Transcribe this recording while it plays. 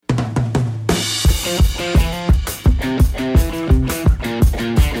Welcome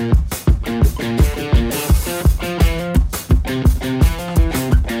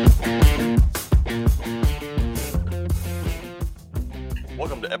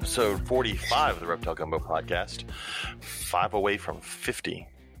to episode 45 of the Reptile Gumbo podcast. 5 away from 50.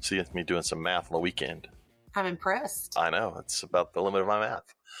 See me doing some math on the weekend. I'm impressed. I know. It's about the limit of my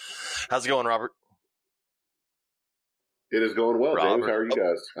math. How's it going, Robert? It is going well, Robert. James. How are you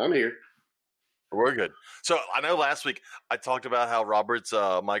guys? I'm here. We're good. So I know last week I talked about how Robert's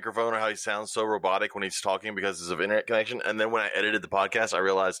microphone or how he sounds so robotic when he's talking because of internet connection. And then when I edited the podcast, I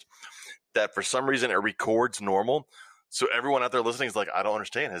realized that for some reason it records normal. So everyone out there listening is like, I don't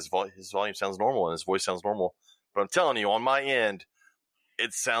understand. His volume sounds normal and his voice sounds normal. But I'm telling you, on my end,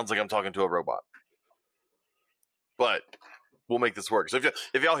 it sounds like I'm talking to a robot. But we'll make this work. So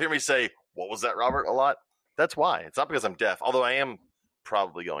if y'all hear me say, what was that, Robert, a lot, that's why. It's not because I'm deaf, although I am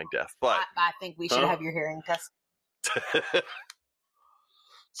probably going deaf. But I think we should have your hearing test.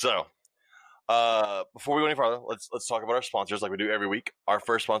 So, before we go any farther, let's talk about our sponsors like we do every week. Our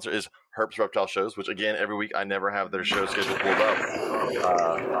first sponsor is Herp's Reptile Shows, which again, every week I never have their show schedule pulled up.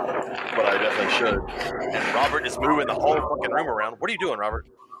 But I definitely should. And Robert is moving the whole fucking room around. What are you doing, Robert?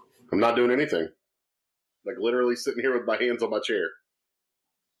 I'm not doing anything. Like literally sitting here with my hands on my chair.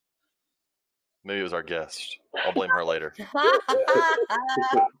 Maybe it was our guest. I'll blame her later.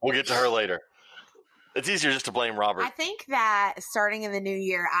 We'll get to her later. It's easier just to blame Robert. I think that starting in the new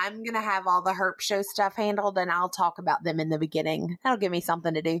year, I'm going to have all the Herp Show stuff handled, and I'll talk about them in the beginning. That'll give me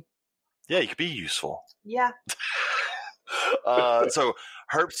something to do. Yeah, you could be useful. Yeah. So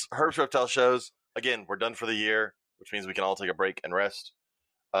Herp's Reptile Shows, again, we're done for the year, which means we can all take a break and rest.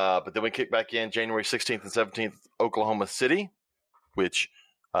 But then we kick back in January 16th and 17th, Oklahoma City, which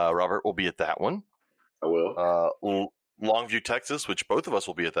Robert will be at that one. I will. Longview, Texas, which both of us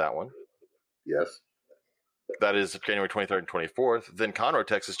will be at that one. Yes. That is January 23rd and 24th. Then Conroe,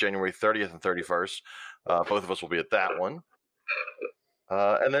 Texas, January 30th and 31st. Both of us will be at that one.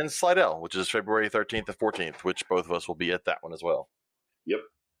 And then Slidell, which is February 13th and 14th, which both of us will be at that one as well. Yep.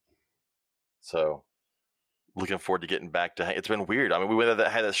 So, looking forward to getting back to. It's been weird. I mean, we had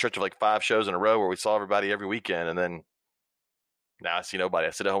that stretch of like 5 shows in a row where we saw everybody every weekend, and then now I see nobody.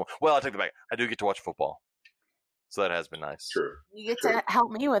 I sit at home. Well, I take it back. I do get to watch football, so that has been nice. True. You get to help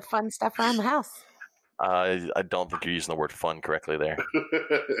me with fun stuff around the house. I don't think you're using the word fun correctly there.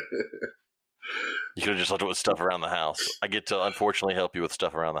 You could have just left it with stuff around the house. I get to, unfortunately, help you with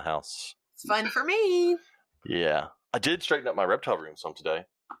stuff around the house. It's fun for me. Yeah. I did straighten up my reptile room some today.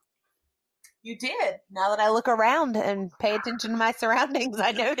 You did. Now that I look around and pay attention to my surroundings,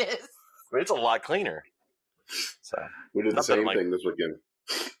 I notice. I mean, it's a lot cleaner. So We did the same thing this weekend.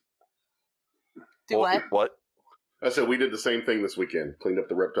 Do what? What? I said we did the same thing this weekend. Cleaned up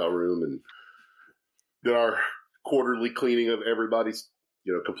the reptile room and did our quarterly cleaning of everybody's,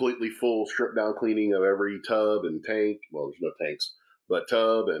 completely full strip down cleaning of every tub and tank. Well, there's no tanks, but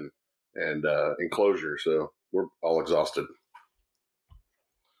tub and enclosure. So we're all exhausted.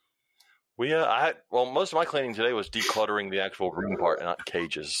 Most of my cleaning today was decluttering the actual room part and not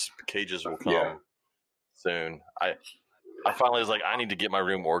cages. Cages will come soon. I finally was like, I need to get my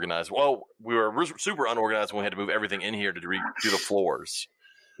room organized. Well, we were super unorganized when we had to move everything in here to do the floors.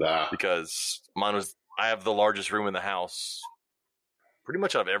 Because I have the largest room in the house, pretty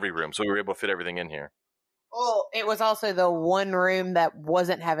much out of every room, so we were able to fit everything in here. Well, it was also the one room that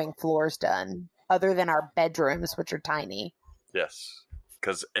wasn't having floors done, other than our bedrooms, which are tiny. Yes,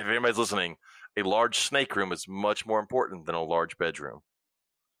 because if anybody's listening, a large snake room is much more important than a large bedroom.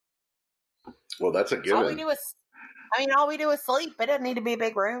 Well, that's a given. All we do is sleep. It doesn't need to be a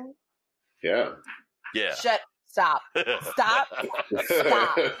big room. Yeah. Yeah. Stop. Stop.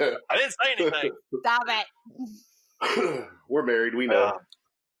 I didn't say anything. Stop it. We're married. We know.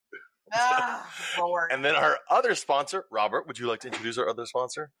 Lord. And then our other sponsor, Robert, would you like to introduce our other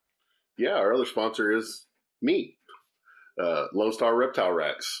sponsor? Yeah, our other sponsor is me, Lone Star Reptile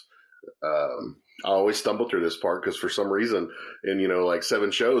Racks. I always stumble through this part because for some reason in,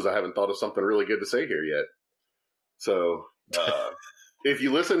 7 shows, I haven't thought of something really good to say here yet. So if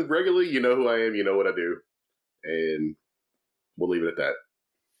you listen regularly, you know who I am, you know what I do. And we'll leave it at that.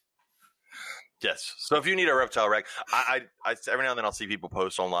 Yes. So if you need a reptile rack, I every now and then I'll see people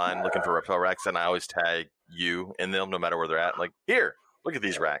post online looking for reptile racks, and I always tag you in them no matter where they're at. Like, here, look at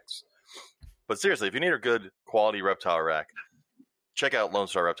these racks. But seriously, if you need a good quality reptile rack, check out Lone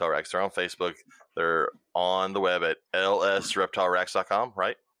Star Reptile Racks. They're on Facebook. They're on the web at lsreptileracks.com,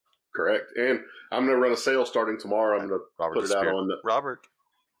 right? Correct. And I'm going to run a sale starting tomorrow. I'm going to put it out on the... Robert.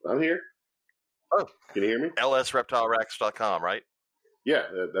 I'm here. Oh. Can you hear me? lsreptileracks.com, right? Yeah,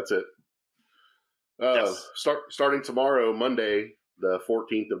 that's it. Yes. Starting tomorrow, Monday, the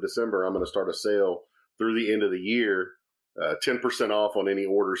 14th of December, I'm going to start a sale through the end of the year, 10% off on any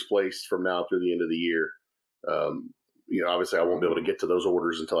orders placed from now through the end of the year. Obviously I won't be able to get to those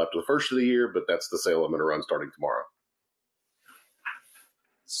orders until after the first of the year, but that's the sale I'm going to run starting tomorrow.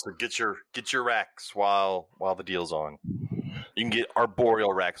 So get your racks while the deal's on. You can get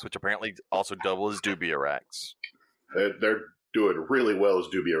arboreal racks, which apparently also double as dubia racks. They're doing really well as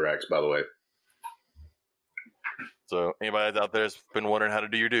dubia racks, by the way. So anybody out there has been wondering how to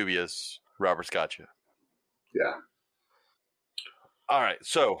do your dubias, Robert's got you. Yeah. All right.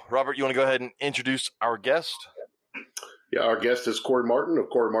 So, Robert, you want to go ahead and introduce our guest? Yeah, our guest is Kori Martin of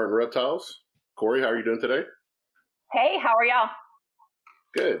Kori Martin Reptiles. Kori, how are you doing today? Hey, how are y'all?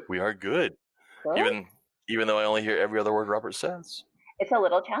 Good. We are good. Even though I only hear every other word Robert says. It's a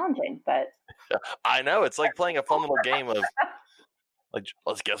little challenging, but I know. It's like playing a fun little game of, like,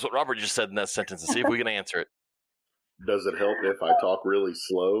 let's guess what Robert just said in that sentence and see if we can answer it. Does it help if I talk really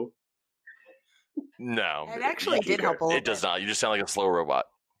slow? No. It actually did help a little It does bit. not. You just sound like a slow robot.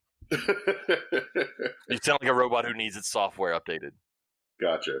 You sound like a robot who needs its software updated.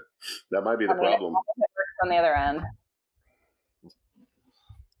 Gotcha. That might be the problem. it works on the other end.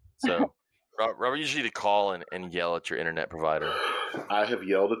 So, Robert, you usually need to call and yell at your internet provider. I have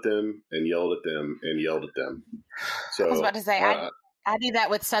yelled at them and yelled at them and yelled at them. So I was about to say, I do that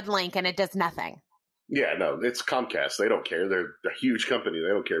with Sudlink and it does nothing. Yeah, no, it's Comcast. They don't care. They're a huge company. They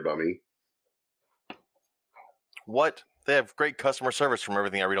don't care about me. What? They have great customer service from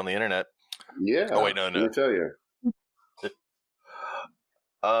everything I read on the internet. Yeah. Oh, wait, no. Let me tell you.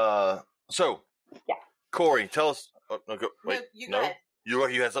 So, yeah. Kori, tell us. Oh, no, go, wait, No, you go ahead.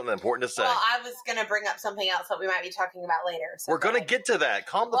 You had something important to say. Well, I was going to bring up something else that we might be talking about later. So we're going to get to that.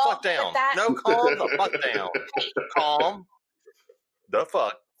 Calm the Well, fuck down. but No, calm the fuck down. Calm the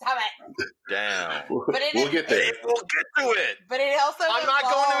fuck Stop it. down. But it We'll is- get there. We'll get to it. But it also I'm not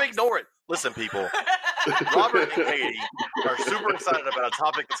going to involves- ignore it. Listen, people. Robert and Katie are super excited about a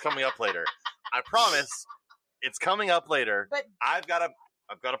topic that's coming up later. I promise it's coming up later. But I've got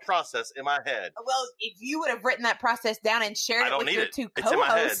a process in my head. Well, if you would have written that process down and shared I it don't with need your it. two It's in my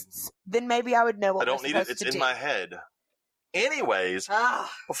head. co-hosts, then maybe I would know what I don't we're need it. supposed It's to in do. my head. Anyways, Ah.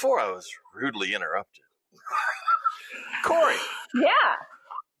 before I was rudely interrupted, Kori, Yeah.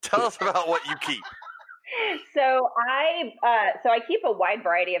 tell us about what you keep. So I keep a wide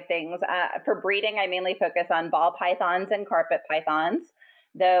variety of things. For breeding, I mainly focus on ball pythons and carpet pythons,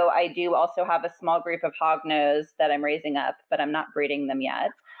 though I do also have a small group of hognose that I'm raising up, but I'm not breeding them yet.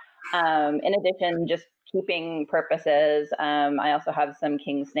 In addition, just keeping purposes, I also have some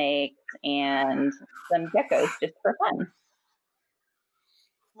king snakes and some geckos just for fun.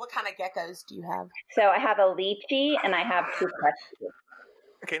 What kind of geckos do you have? So I have a lychee and I have two crusties.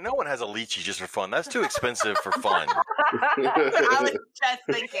 Okay, no one has a lychee just for fun. That's too expensive for fun. I was just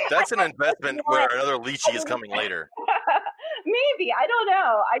thinking. That's an investment where another lychee is coming later. Maybe. I don't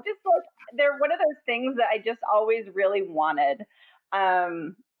know. I just they're one of those things that I just always really wanted.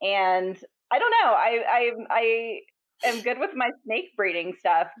 And I don't know. I am good with my snake breeding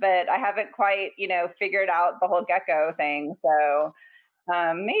stuff, but I haven't quite, figured out the whole gecko thing. So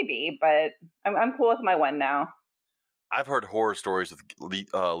maybe, but I'm cool with my one now. I've heard horror stories with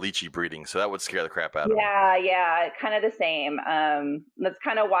lychee breeding, so that would scare the crap out of me. Yeah, kind of the same. That's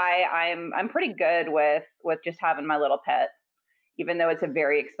kind of why I'm pretty good with just having my little pet, even though it's a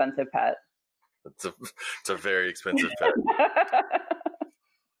very expensive pet. It's a very expensive pet.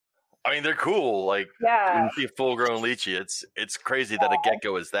 I mean, they're cool. Like, Yeah. when you see a full-grown lychee, it's crazy that a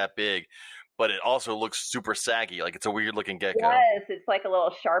gecko is that big, but it also looks super saggy. Like, it's a weird-looking gecko. Yes, it's like a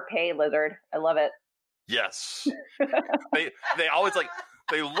little Shar-Pei lizard. I love it. Yes. They always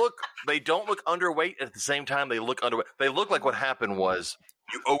they don't look underweight at the same time they look underweight. They look like what happened was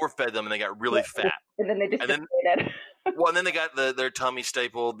you overfed them and they got really fat. And then they just And then- deflated. Well, and then they got their tummy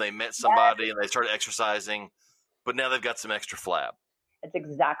stapled, they met somebody and they started exercising, but now they've got some extra flab. It's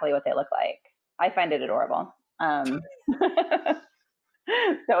exactly what they look like. I find it adorable.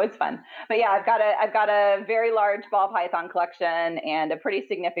 So it's fun. But yeah, I've got a very large ball python collection and a pretty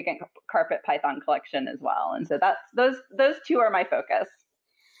significant carpet python collection as well. And so those two are my focus.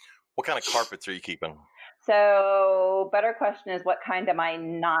 What kind of carpets are you keeping? So better question is, what kind am I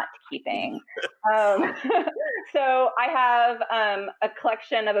not keeping? So I have a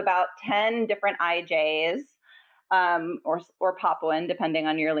collection of about 10 different IJs, or Papuan, depending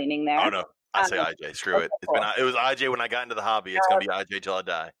on your leaning there. Oh no, I say IJ. Screw it. It was IJ when I got into the hobby. It's gonna be IJ till I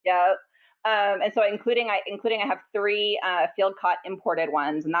die. Yeah. And so including I have 3 field caught imported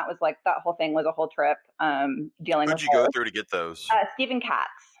ones, and that was like, that whole thing was a whole trip dealing Who'd with you go through to get those? Stephen Katz.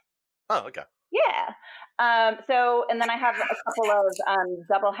 Oh, okay. Yeah. So, and then I have a couple of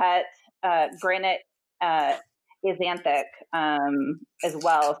double het granite Xanthic as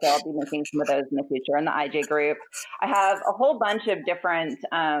well. So I'll be making some of those in the future in the IJ group. I have a whole bunch of different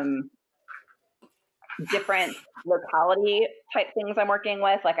locality type things I'm working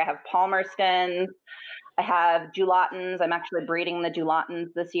with. Like I have Palmerstons, I have Julatans. I'm actually breeding the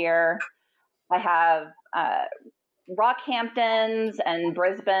Julatans this year. I have Rockhamptons and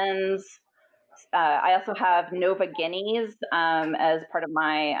Brisbanes. I also have Nova Guineas as part of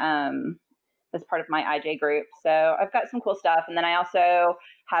my IJ group. So I've got some cool stuff. And then I also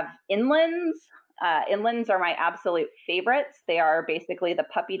have inlands. Inlands are my absolute favorites. They are basically the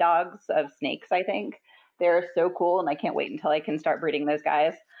puppy dogs of snakes, I think. They're so cool, and I can't wait until I can start breeding those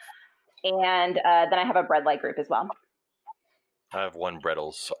guys. And then I have a bred light group as well. I have one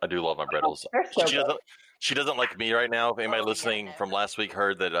Brettles. I do love my Brettles. They're so good. She doesn't like me right now. If anybody listening from last week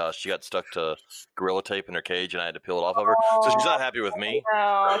heard that she got stuck to Gorilla Tape in her cage and I had to peel it off of her. So she's not happy with me.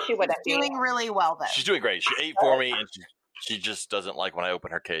 No, she wouldn't She's doing really well, though. She's doing great. She ate for me, and she just doesn't like when I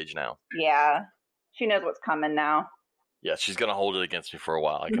open her cage now. Yeah. She knows what's coming now. Yeah, she's going to hold it against me for a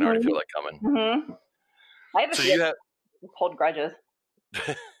while. I can already feel that coming. Mm-hmm. I have a few hold grudges.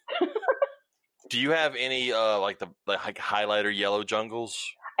 Do you have any like the highlighter yellow jungles?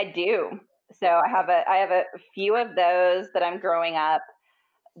 I do. So I have a few of those that I'm growing up.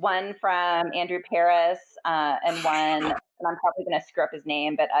 One from Andrew Paris, and one, and I'm probably going to screw up his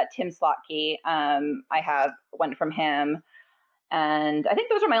name, but Tim Slotke. I have one from him, and I think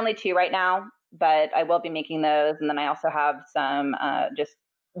those are my only two right now. But I will be making those, and then I also have some just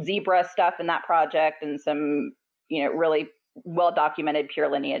zebra stuff in that project, and some really well documented pure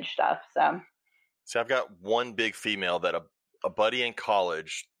lineage stuff. So I've got one big female that a buddy in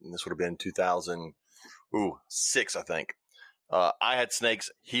college, and this would have been 2006, I think. I had snakes.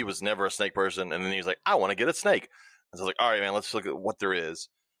 He was never a snake person. And then he was like, I want to get a snake. And so I was like, all right, man, let's look at what there is.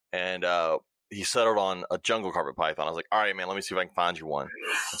 And he settled on a jungle carpet python. I was like, all right, man, let me see if I can find you one.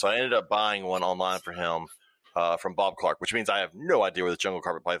 And so I ended up buying one online for him from Bob Clark, which means I have no idea where the jungle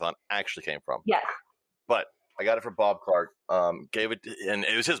carpet python actually came from. Yes. But I got it from Bob Clark, gave it, and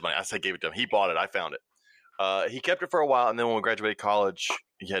it was his money. I said gave it to him. He bought it. I found it. He kept it for a while, and then when we graduated college,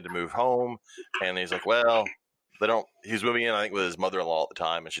 he had to move home, and he's like, well, he was moving in, I think, with his mother-in-law at the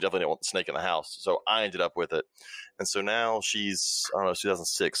time, and she definitely didn't want the snake in the house, so I ended up with it. And so now she's, I don't know,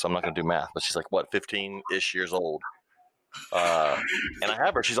 2006, so I'm not going to do math, but she's like, 15-ish years old. And I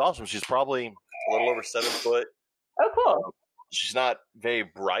have her. She's awesome. She's probably a little over 7 foot. Oh, cool. She's not very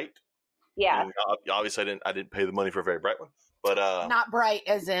bright. Yeah. And obviously, I didn't pay the money for a very bright one, but not bright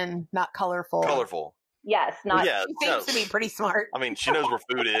as in not colorful. Colorful. Yes, not. Yeah, she seems to be pretty smart. I mean, she knows where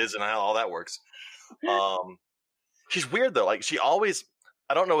food is and how all that works. She's weird though. Like she always,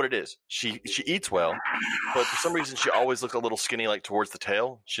 I don't know what it is. She eats well, but for some reason she always looks a little skinny, like towards the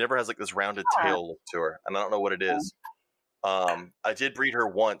tail. She never has like this rounded tail look to her, and I don't know what it is. I did breed her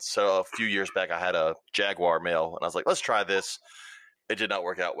once. So a few years back, I had a jaguar male, and I was like, let's try this. It did not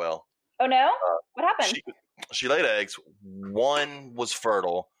work out well. Oh no! What happened? She laid eggs. One was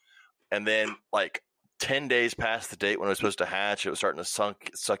fertile, and then like 10 days past the date when it was supposed to hatch, it was starting to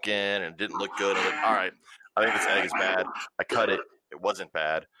suck in, and it didn't look good. I was like, all right, I think this egg is bad. I cut it. It wasn't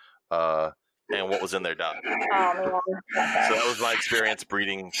bad. And what was in there died. Oh, man. So that was my experience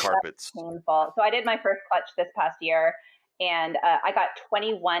breeding carpets. That's painful. So I did my first clutch this past year, and I got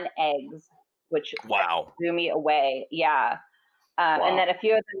 21 eggs, which blew me away. Yeah. Wow. And then a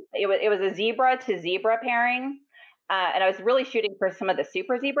few of them, it was a zebra to zebra pairing. And I was really shooting for some of the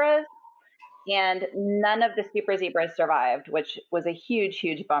super zebras, and none of the super zebras survived, which was a huge,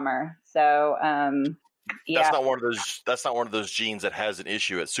 huge bummer. So, yeah. That's not one of those genes that has an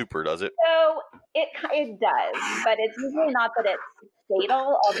issue at super, does it? So it does, but it's usually not that it's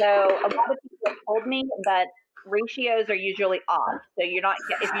fatal. Although a lot of people have told me that ratios are usually off. So you're not,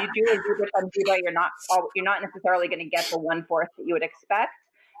 if you do a zebra on zebra, you're not necessarily going to get the 1/4 that you would expect.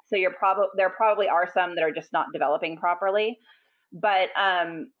 So there probably are some that are just not developing properly, but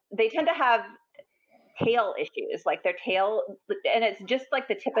they tend to have tail issues, like their tail, and it's just like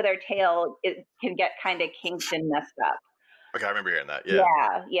the tip of their tail, it can get kind of kinked and messed up. Okay, I remember hearing that.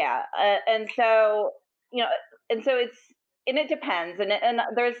 Yeah. And so it depends, and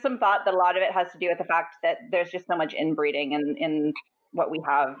there's some thought that a lot of it has to do with the fact that there's just so much inbreeding in what we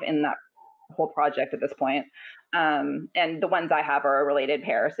have in that whole project at this point. And the ones I have are a related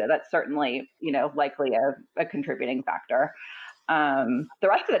pair, so that's certainly likely a contributing factor. The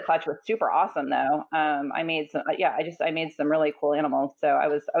rest of the clutch was super awesome though. I made some really cool animals. So I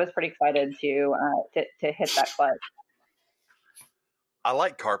was pretty excited to hit that clutch. I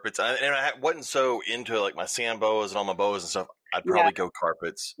like carpets, and I wasn't so into like my sand boas and all my boas and stuff. I'd probably go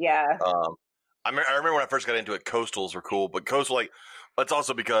carpets. Yeah. I remember when I first got into it, coastals were cool, but coastal, like, that's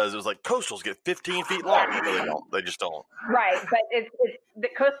also because it was like coastals get 15 feet long. No, they don't. They just don't. Right, but it's the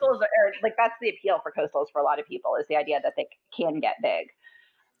coastals are like, that's the appeal for coastals for a lot of people, is the idea that they can get big.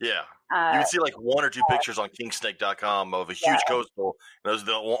 Yeah. You can see like one or two pictures on kingsnake.com of a huge coastal. And those are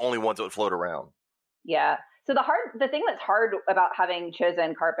the only ones that would float around. Yeah. So the thing that's hard about having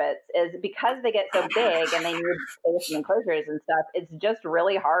chosen carpets is because they get so big and they need space and enclosures and stuff, it's just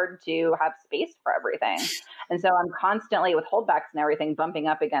really hard to have space for everything. And so I'm constantly, with holdbacks and everything, bumping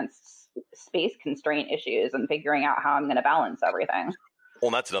up against space constraint issues and figuring out how I'm going to balance everything. Well,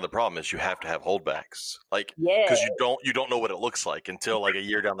 and that's another problem, is you have to have holdbacks, like, Yeah. because you don't know what it looks like until like a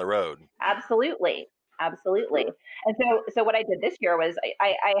year down the road. Absolutely. And so what I did this year was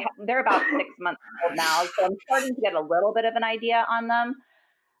I they're about 6 months old now, so I'm starting to get a little bit of an idea on them,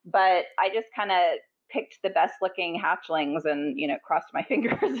 but I just kind of picked the best looking hatchlings and, crossed my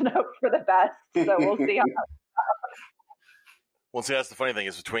fingers and hoped for the best. So we'll see how Well, see, that's the funny thing,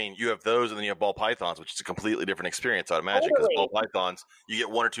 is between you have those and then you have ball pythons, which is a completely different experience, I'd imagine, because ball pythons, you get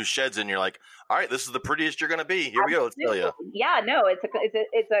one or two sheds and you're like, all right, this is the prettiest you're going to be. Here we go. Let's tell you. Yeah, no, it's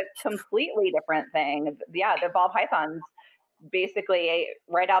a completely different thing. Yeah, the ball pythons, basically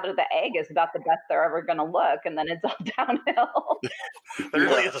right out of the egg, is about the best they're ever going to look, and then it's all downhill. That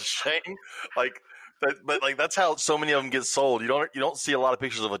really is a shame. But that's how so many of them get sold. You don't see a lot of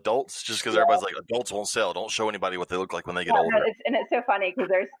pictures of adults, just because everybody's like, adults won't sell. Don't show anybody what they look like when they get older. No, it's so funny because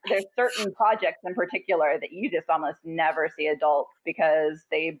there's certain projects in particular that you just almost never see adults because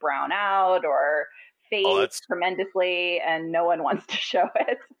they brown out or fade tremendously, and no one wants to show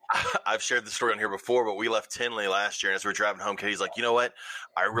it. I've shared the story on here before, but we left Tinley last year, and as we were driving home, Katie's like, you know what?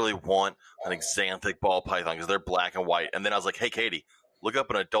 I really want an exanthic ball python because they're black and white. And then I was like, hey, Katie, look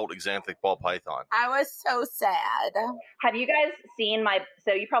up an adult exanthic ball python. I was so sad. Have you guys seen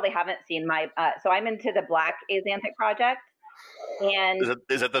so you probably haven't seen so I'm into the black exanthic project. And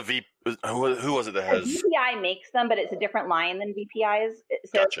is that the who was it that has? VPI makes them, but it's a different line than VPI's.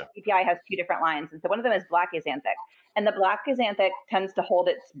 So Gotcha. VPI has two different lines. And so one of them is black exanthic. And the black exanthic tends to hold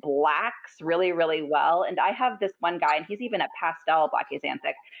its blacks really, really well. And I have this one guy, and he's even a pastel black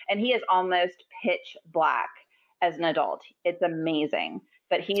exanthic, and he is almost pitch black as an adult. It's amazing.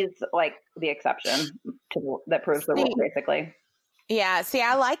 But he's like the exception that proves the rule, basically. Yeah. See,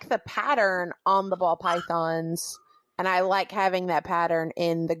 I like the pattern on the ball pythons, and I like having that pattern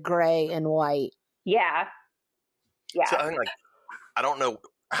in the gray and white. Yeah. Yeah. So I think, I don't know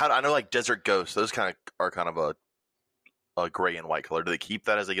I know like desert ghosts, those are kind of a gray and white color. Do they keep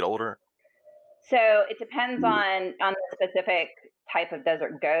that as they get older? So it depends on the specific type of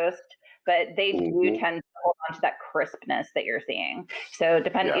desert ghost, but they do tend to hold on to that crispness that you're seeing. So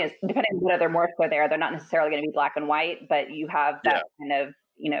depending on what other morphs are there, they're not necessarily going to be black and white, but you have that kind of,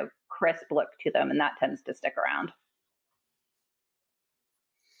 crisp look to them, and that tends to stick around.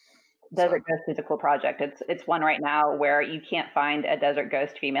 Desert Ghost is a cool project. It's one right now where you can't find a desert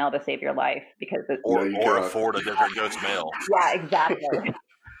ghost female to save your life because it's or afford a desert ghost male. Yeah, exactly.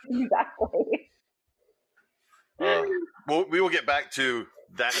 Exactly. Well, we will get back to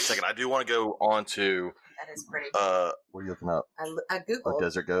that in a second. I do want to go on to That is pretty. what are you looking up? I Googled.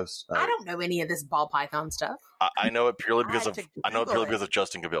 Desert ghost. I don't know any of this ball python stuff. I know it purely because of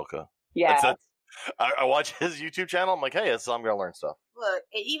Justin Gavilka. Yeah. I watch his YouTube channel. I'm like, hey, so I'm going to learn stuff. Look,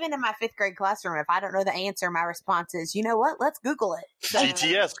 even in my 5th grade classroom, if I don't know the answer, my response is, you know what? Let's Google it. So,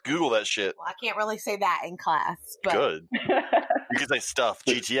 GTS, Google that shit. Well, I can't really say that in class. But Good. You can say stuff.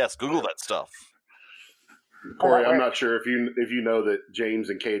 GTS, Google that stuff. Kori, I'm not sure if you know that James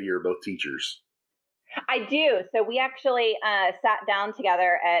and Katie are both teachers. I do. So we actually sat down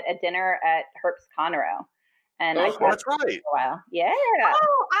together at a dinner at Herp's Conroe. And that's right. For a while. Yeah.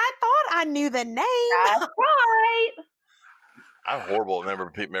 Oh, I thought I knew the name. That's right. I'm horrible at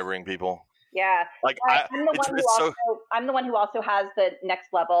remembering people. Yeah. I'm the one who also has the next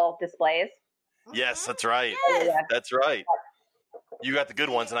level displays. Yes, that's right. Yes. That's right. You got the good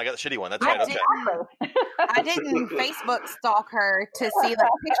ones, and I got the shitty one. That's right. Okay. I didn't Facebook stalk her to see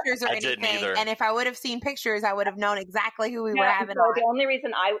pictures or anything. Didn't either. And if I would have seen pictures, I would have known exactly who we were having. So the only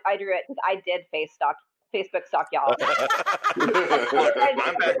reason I drew it because I did Facebook stalk y'all. I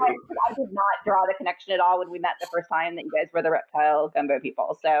did not draw the connection at all when we met the first time that you guys were the reptile gumbo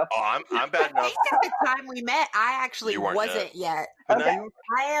people. So I'm bad enough. At the time we met, I actually wasn't yet. Okay.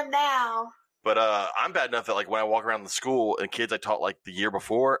 I am now. But I'm bad enough that like when I walk around the school and kids I taught like the year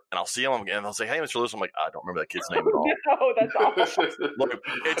before, and I'll see them and they'll say, "Hey, Mr. Lewis," I'm like, I don't remember that kid's name at all. Oh, that's awful. Look,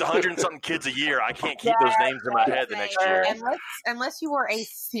 it's 100 and something kids a year. I can't keep those names in my head the next year. Unless you were a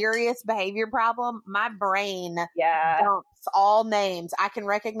serious behavior problem, my brain Yeah. dumps all names. I can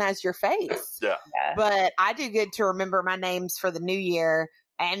recognize your face. Yeah. But I do good to remember my names for the new year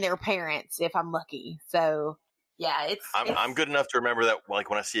and their parents if I'm lucky. So yeah, I'm good enough to remember that like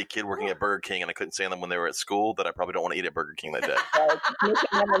when I see a kid working at Burger King and I couldn't stand them when they were at school, that I probably don't want to eat at Burger King that day. Making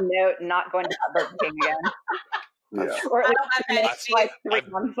them a note, not going to Burger King again. Yeah. Or at I least like 3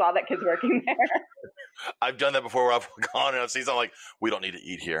 months saw that kid's working there. I've done that before where I've gone and I've seen something like, we don't need to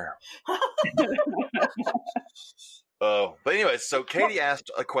eat here. Oh, but anyway, so Katie asked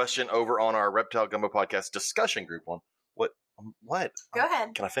a question over on our Reptile Gumbo podcast discussion group one. What? Go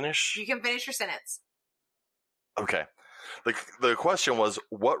ahead. Can I finish? You can finish your sentence. Okay. The question was,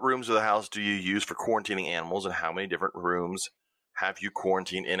 what rooms of the house do you use for quarantining animals, and how many different rooms have you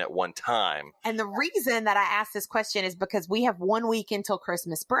quarantined in at one time? And the reason that I asked this question is because we have 1 week until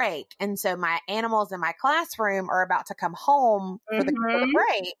Christmas break. And so my animals in my classroom are about to come home for the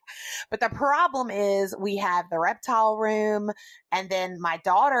break. But the problem is we have the reptile room, and then my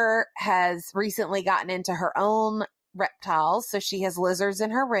daughter has recently gotten into her own reptiles. So she has lizards in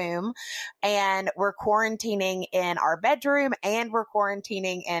her room, and we're quarantining in our bedroom, and we're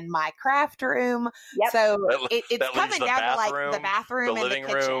quarantining in my craft room. Yep. So it's that coming leaves down to like the bathroom, the living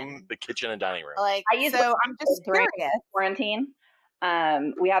and the kitchen. room, the kitchen and dining room. Like, I use so I'm just during curious. quarantine.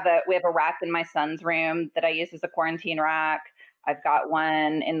 We have a rack in my son's room that I use as a quarantine rack. I've got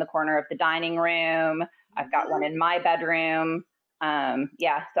one in the corner of the dining room. I've got one in my bedroom. So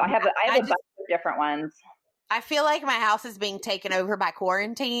I have a bunch of different ones. I feel like my house is being taken over by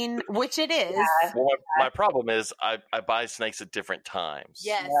quarantine, which it is. Yeah. Well, my problem is I buy snakes at different times.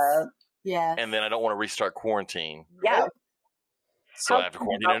 Yes. Yeah. And then I don't want to restart quarantine. Yeah. So I have to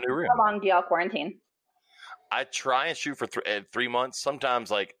quarantine in a new room. How long do y'all quarantine? I try and shoot for 3 months. Sometimes,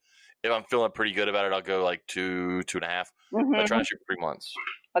 like, if I'm feeling pretty good about it, I'll go like 2.5. I try and shoot for 3 months.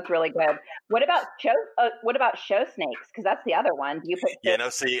 That's really good. What about show snakes? Because that's the other one. Do you put? Yeah, no.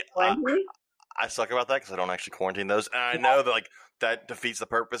 See, I suck about that because I don't actually quarantine those, and I know that like that defeats the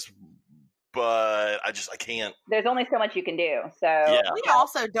purpose. But I can't. There's only so much you can do. So we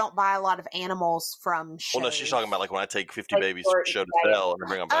also don't buy a lot of animals from shows. Well, no, she's talking about like when I take 50 babies to show to sell and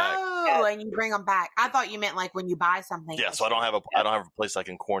bring them back. Oh, and you bring them back. I thought you meant like when you buy something. Yeah, so I don't have a place I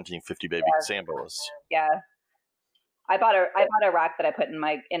can quarantine 50 baby sandboas. Yeah, I bought a rack that I put in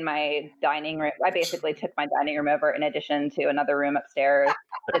my dining room. I basically took my dining room over in addition to another room upstairs.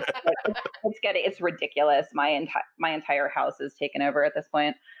 It's ridiculous. My entire house is taken over at this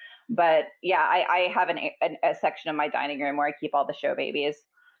point. But yeah, I have a section of my dining room where I keep all the show babies,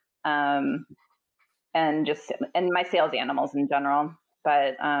 and my sales animals in general.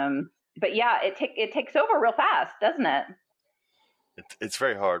 But yeah, it takes over real fast, doesn't it? It's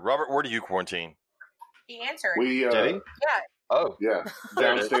very hard. Robert, where do you quarantine? He answered. Did he? Yeah. Oh, yeah,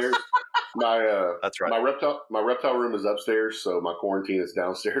 downstairs. That's right. My reptile room is upstairs, so my quarantine is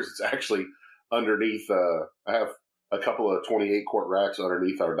downstairs. It's actually underneath. I have a couple of 28-quart racks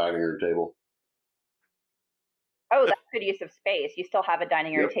underneath our dining room table. Oh, that's good use of space. You still have a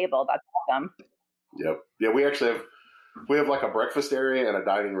dining room table. That's awesome. Yep. Yeah, we actually have like a breakfast area and a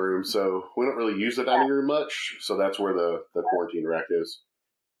dining room, so we don't really use the dining room much. So that's where the quarantine rack is.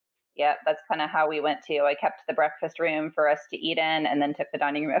 Yeah, that's kind of how we went too. I kept the breakfast room for us to eat in, and then took the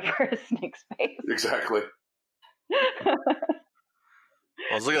dining room for a snake space. Exactly.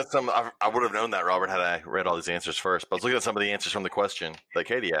 I was looking at some. I would have known that, Robert, had I read all these answers first. But I was looking at some of the answers from the question that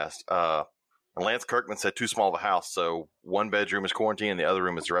Katie asked. And Lance Kirkman said too small of a house, so one bedroom is quarantine and the other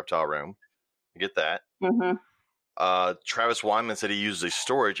room is the reptile room. I get that. Mm-hmm. Travis Wyman said he uses a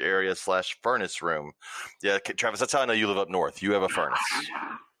storage area / furnace room. Yeah, Travis, that's how I know you live up north. You have a furnace.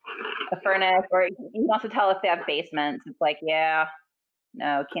 A furnace, or you can also tell if they have basements. It's like, yeah,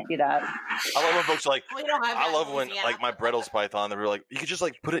 no, can't do that. I love when folks are like, We don't have I that love in when Louisiana. like my Brettles python, they were like, you could just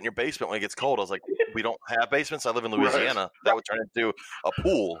like put it in your basement when it gets cold. I was like, we don't have basements. I live in Louisiana. Right. That would turn into a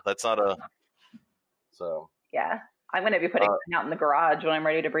pool. That's not a. So. Yeah, I'm going to be putting it out in the garage when I'm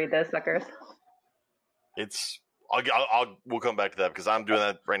ready to breed those suckers. We'll come back to that because I'm doing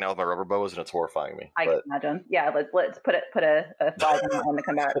that right now with my rubber boas and it's horrifying me. I can imagine. Yeah, let's put a flag on to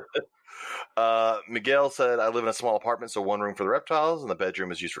come back. Miguel said, I live in a small apartment, so one room for the reptiles and the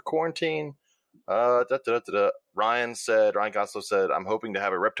bedroom is used for quarantine. Ryan Goslow said, I'm hoping to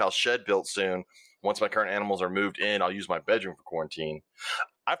have a reptile shed built soon. Once my current animals are moved in, I'll use my bedroom for quarantine.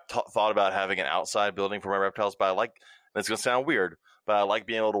 I've thought about having an outside building for my reptiles, but and it's going to sound weird, but but I like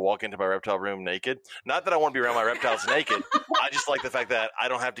being able to walk into my reptile room naked. Not that I want to be around my reptiles naked. I just like the fact that I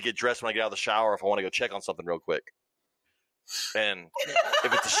don't have to get dressed when I get out of the shower if I want to go check on something real quick. And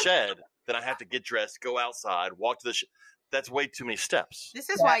if it's a shed, then I have to get dressed, go outside, walk to the shed. That's way too many steps. This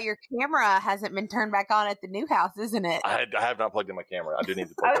is why your camera hasn't been turned back on at the new house, isn't it? I have not plugged in my camera. I do need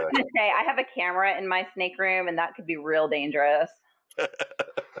to I plug was that. going to say, I have a camera in my snake room, and that could be real dangerous.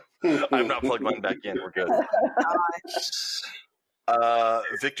 I've not plugged mine back in. We're good.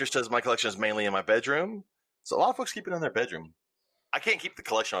 Victor says my collection is mainly in my bedroom. So a lot of folks keep it in their bedroom. I can't keep the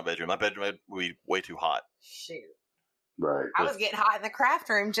collection in my bedroom. My bedroom would be way too hot. Shoot. Right. I was getting hot in the craft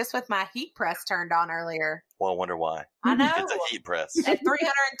room just with my heat press turned on earlier. Well, I wonder why. I know. It's a heat press. At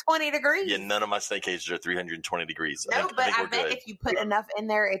 320 degrees. Yeah, none of my snake cages are 320 degrees. No, but I we're bet good. if you put enough in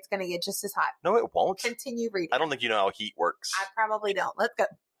there, it's going to get just as hot. No, it won't. Continue reading. I don't think you know how heat works. I probably don't. Let's go.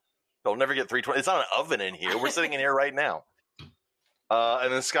 They'll never get 320. It's not an oven in here. We're sitting in here right now.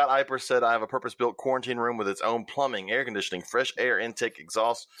 And then Scott Eiper said, I have a purpose-built quarantine room with its own plumbing, air conditioning, fresh air intake,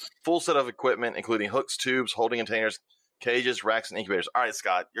 exhaust, full set of equipment, including hooks, tubes, holding containers, cages, racks, and incubators. All right,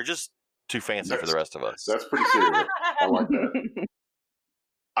 Scott, you're just too fancy for the rest of us. That's pretty serious. I like that.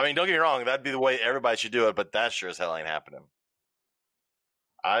 I mean, don't get me wrong. That'd be the way everybody should do it, but that sure as hell ain't happening.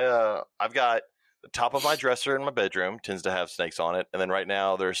 I've got the top of my dresser in my bedroom tends to have snakes on it, and then right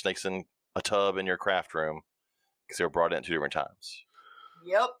now there are snakes in a tub in your craft room because they were brought in 2 different times.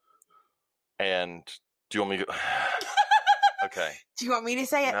 Yep. And do you want me to? Okay. Do you want me to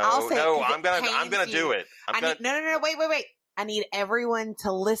say it? No, I'll say it. no, 'cause I'm gonna do it. No, wait. I need everyone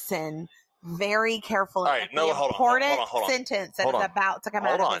to listen very carefully. All right, at no, the hold on. Sentence that is about to come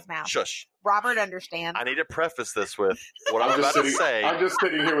out of his mouth. Shush. Robert understands. I need to preface this with what I'm about to say. I'm just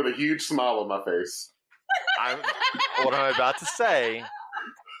sitting here with a huge smile on my face. What I'm about to say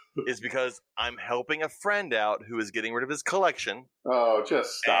is because I'm helping a friend out who is getting rid of his collection. Oh,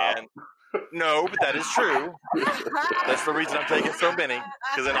 just stop. And no, but that is true. That's the reason I'm taking so many.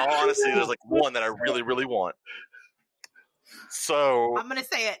 Because in all honesty, there's like one that I really, really want. So I'm going to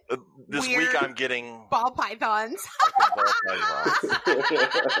say it. This Weird week I'm getting ball pythons. ball pythons.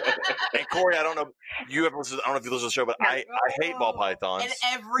 And Kori, I don't know if you listen to the show, but I hate ball pythons. And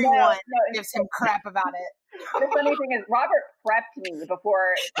everyone gives him crap about it. The funny thing is, Robert prepped me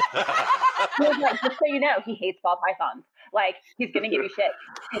before. He was like, just so you know, he hates ball pythons. Like, he's going to give you shit.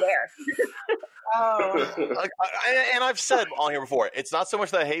 Be there. And I've said on here before, it's not so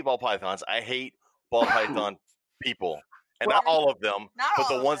much that I hate ball pythons. I hate ball python people. And not all of them, but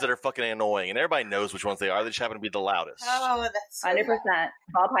the ones that are fucking annoying. And everybody knows which ones they are. They just happen to be the loudest. Oh, that's 100%.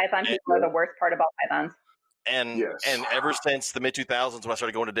 Ball python people are the worst part of ball pythons. And ever since the mid-2000s when I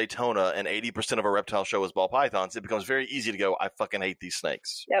started going to Daytona and 80% of our reptile show was ball pythons, it becomes very easy to go, I fucking hate these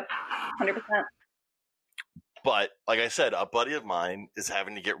snakes. Yep, 100%. But, like I said, a buddy of mine is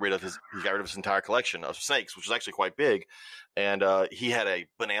having to get rid of his entire collection of snakes, which is actually quite big. And he had a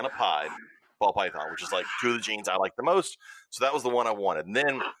banana pied ball python, which is like 2 of the genes I like the most. So that was the one I wanted. And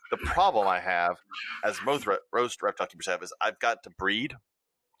then the problem I have, as most reptile keepers have, is I've got to breed.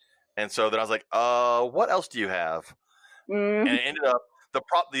 And so then I was like, what else do you have? And it ended up,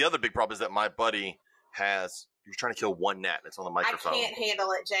 the other big problem is that my buddy you're trying to kill one gnat that's on the microphone. I can't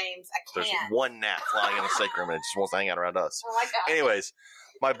handle it, James. I can't. There's one gnat flying in the snake room and it just wants to hang out around us. Oh my God. Anyways,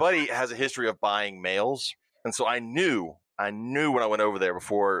 my buddy has a history of buying males. And so I knew when I went over there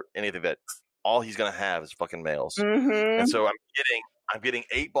before anything that all he's going to have is fucking males. And so I'm getting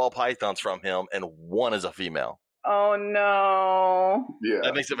 8 ball pythons from him and 1 is a female. Oh, no. Yeah.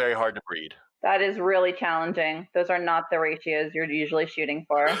 That makes it very hard to breed. That is really challenging. Those are not the ratios you're usually shooting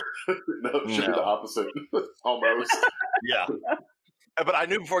for. No, should be the opposite. Almost. Yeah. But I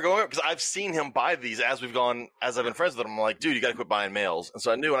knew before going over, because I've seen him buy these as I've been friends with him. I'm like, dude, you got to quit buying males. And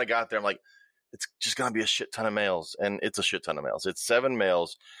so I knew when I got there, I'm like, it's just going to be a shit ton of males. And it's a shit ton of males. It's 7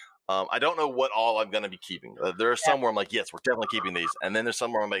 males. I don't know what all I'm going to be keeping. There are some where I'm like, yes, we're definitely keeping these. And then there's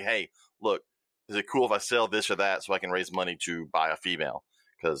some where I'm like, hey, look, is it cool if I sell this or that so I can raise money to buy a female?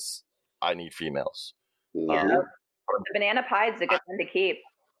 Because I need females. Yeah. The banana pie's a good one to keep.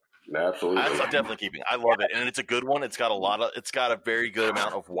 Absolutely. I'm definitely keeping. I love it. And it's a good one. It's got a very good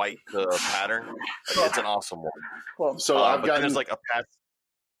amount of white pattern. It's an awesome one. Cool. So I've gotten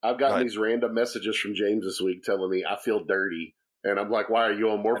these random messages from James this week telling me I feel dirty. And I'm like, why are you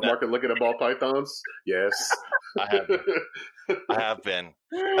on Morph Market looking at ball pythons? Yes. I have been.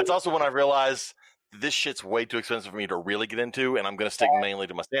 That's also when I realized this shit's way too expensive for me to really get into, and I'm going to stick mainly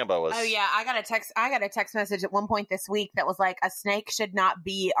to my stand boas. Oh yeah, I got a text message at one point this week that was like, a snake should not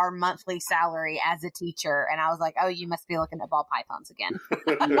be our monthly salary as a teacher, and I was like, oh, you must be looking at ball pythons again.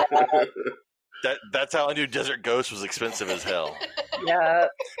 That's how I knew Desert Ghost was expensive as hell. Yeah.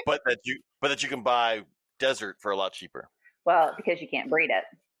 But that you can buy Desert for a lot cheaper. Well, because you can't breed it.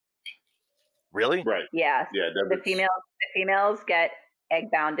 Really? Right. Yeah. Yeah. The females get egg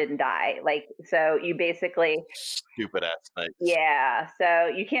bounded and die. Like, so you basically stupid ass snakes. Yeah. So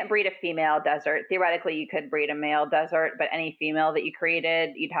you can't breed a female desert. Theoretically, you could breed a male desert, but any female that you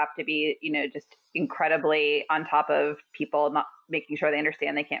created, you'd have to be, just incredibly on top of people, not making sure they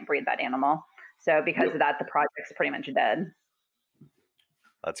understand they can't breed that animal. So because of that, the project's pretty much dead.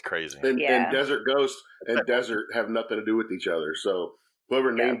 That's crazy. And Desert Ghost and Desert have nothing to do with each other. So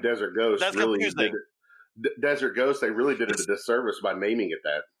whoever named Desert Ghost That's really confusing. Desert Ghost, they really did it a disservice by naming it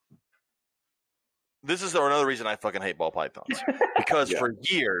that. This is another reason I fucking hate ball pythons. Because for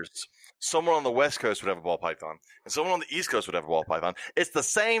years, someone on the West Coast would have a ball python, and someone on the East Coast would have a ball python. It's the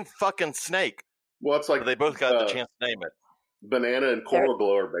same fucking snake. Well, it's like they both got the chance to name it. Banana and coral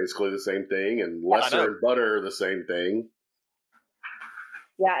glow are basically the same thing, and lesser and butter are the same thing.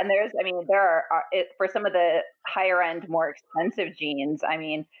 Yeah, and there are for some of the higher end, more expensive genes. I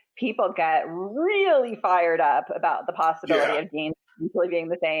mean, people get really fired up about the possibility of genes usually being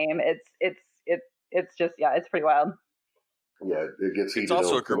the same. It's just it's pretty wild. Yeah, it gets heated. It's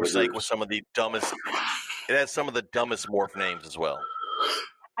also a group of snake with some of the dumbest. It has some of the dumbest morph names as well.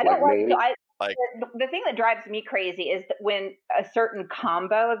 I don't like. The thing that drives me crazy is that when a certain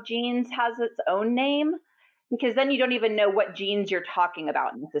combo of genes has its own name, because then you don't even know what genes you're talking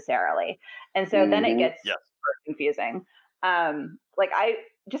about necessarily, and so then it gets confusing. Like I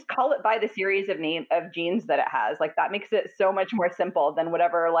just call it by the series of genes that it has. Like that makes it so much more simple than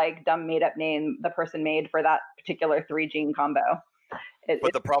whatever like dumb made up name the person made for that particular 3 gene combo.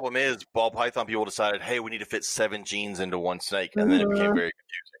 But the problem is, ball python people decided, hey, we need to fit 7 genes into one snake, and then it became very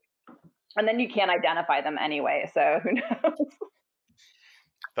confusing. And then you can't identify them anyway, so who knows?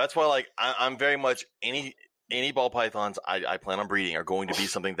 That's why, like, I'm very much any ball pythons I plan on breeding are going to be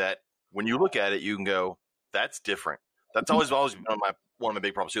something that when you look at it, you can go, that's different. That's always been one of my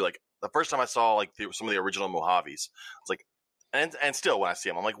big problems too. Like the first time I saw like some of the original Mojaves, it's like, and still when I see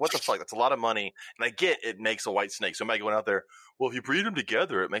them, I'm like, what the fuck? That's a lot of money. And I get it makes a white snake. So somebody going out there, well, if you breed them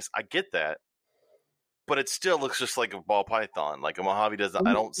together, I get that, but it still looks just like a ball python. Like a Mojave doesn't.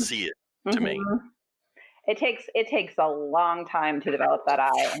 I don't see it to me. It takes a long time to develop that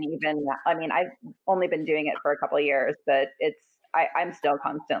eye, and even I've only been doing it for a couple of years, but I'm still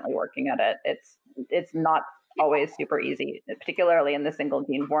constantly working at it. It's not always super easy, particularly in the single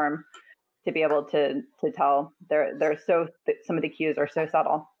gene form, to be able to tell. Some of the cues are so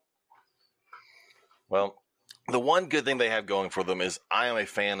subtle. Well, the one good thing they have going for them is I am a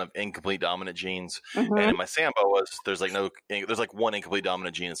fan of incomplete dominant genes, and in my Samboas, there's like one incomplete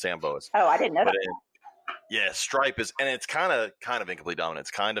dominant gene in Samboas. Oh, I didn't know that. Yeah, stripe is, and it's kind of incomplete dominant.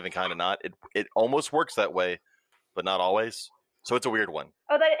 It's kind of and kind of not. It almost works that way, but not always. So it's a weird one.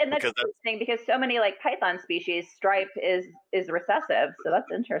 Oh, that's interesting because so many like python species, stripe is recessive. So that's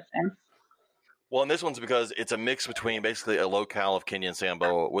interesting. Well, and this one's because it's a mix between basically a locale of Kenyan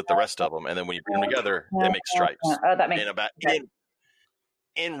Sambo with the rest of them, and then when you bring them together, it makes stripes. Oh, that makes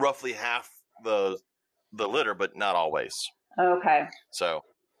in roughly half the litter, but not always. Okay. So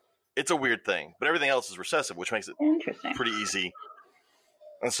it's a weird thing, but everything else is recessive, which makes it pretty easy.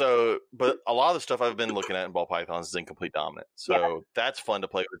 And so, but a lot of the stuff I've been looking at in ball pythons is incomplete dominant. So that's fun to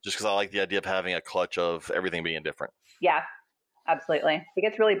play with just because I like the idea of having a clutch of everything being different. Yeah, absolutely. It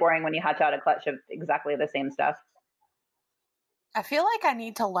gets really boring when you hatch out a clutch of exactly the same stuff. I feel like I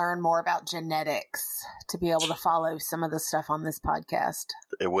need to learn more about genetics to be able to follow some of the stuff on this podcast.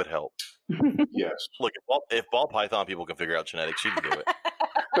 It would help. Yes. Look, if ball python people can figure out genetics, you can do it.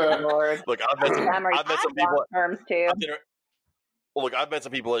 Lord. Look, I've met some people. Terms too. I've met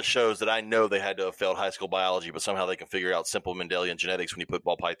some people at shows that I know they had to have failed high school biology, but somehow they can figure out simple Mendelian genetics when you put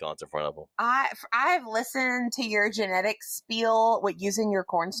ball pythons in front of them. I've listened to your genetics spiel with using your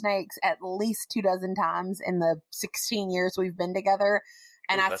corn snakes at least 24 times in the 16 years we've been together,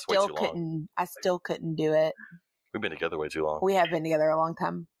 and I still couldn't do it. We've been together way too long. We have been together a long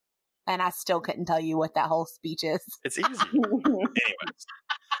time, and I still couldn't tell you what that whole speech is. It's easy.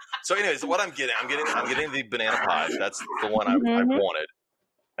 Anyways, what I'm getting the banana pied. That's the one I wanted.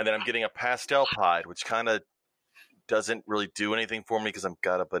 And then I'm getting a pastel pied, which kind of doesn't really do anything for me because I've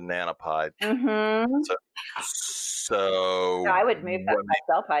got a banana pied. So I would move that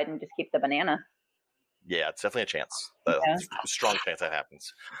pastel pied and just keep the banana. Yeah, it's definitely a chance. A strong chance that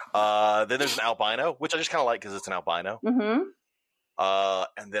happens. Then there's an albino, which I just kind of like because it's an albino.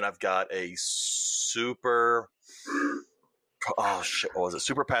 And then I've got a super... Oh shit! What was it?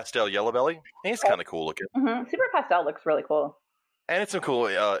 Super pastel yellow belly. He's kind of cool looking. Super pastel looks really cool. and it's some cool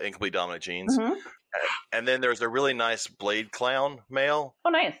incomplete dominant genes. Mm-hmm. And then there's a really nice blade clown male. Oh,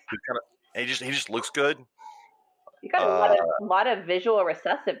 nice. He just looks good. You got a lot of visual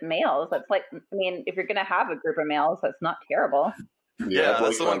recessive males. That's like, I mean, if you're going to have a group of males, that's not terrible. Yeah,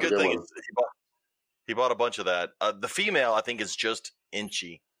 that's the one good thing. He bought a bunch of that. The female, I think, is just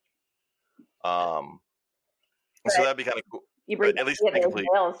inchy. So that'd be kind of cool. You bring at least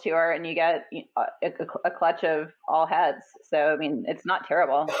males to her, and you get a clutch of all heads. So I mean, it's not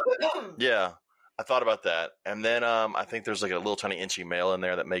terrible. Yeah, I thought about that, and then I think there's like a little tiny inchy male in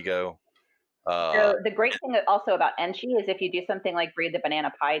there that may go. So the great thing also about Enchi is if you do something like breed the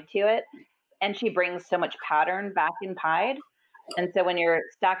banana pied to it, Enchi brings so much pattern back in pied. And so when you're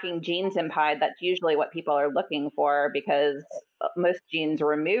stacking genes in pied, that's usually what people are looking for because most genes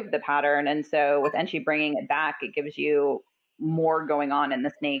remove the pattern. And so with Enchi bringing it back, it gives you more going on in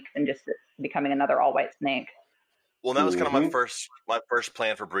the snake than just becoming another all white snake. Well, that was kind of my first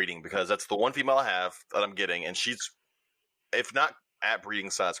plan for breeding because that's the one female I have that I'm getting, and she's, if not at breeding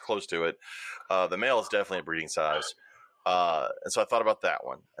size, close to it. The male is definitely a breeding size. And so I thought about that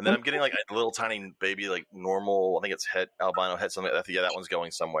one. And then I'm getting like a little tiny baby, like normal, I think it's albino head, something like that. Yeah, that one's going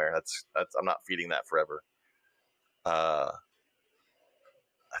somewhere. That's I'm not feeding that forever. I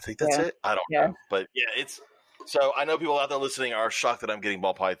think that's it. I don't know. But yeah, so I know people out there listening are shocked that I'm getting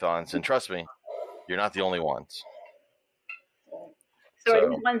ball pythons. And trust me, you're not the only ones. So are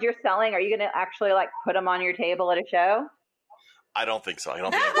these ones you're selling, are you going to actually like put them on your table at a show? I don't think so. I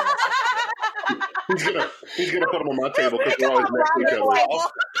don't think he's gonna put them on my table because we're always next to each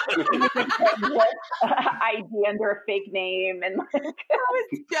other. ID under a fake name and I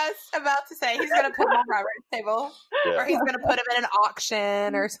was just about to say he's gonna put them on Robert's table, or he's gonna put them in an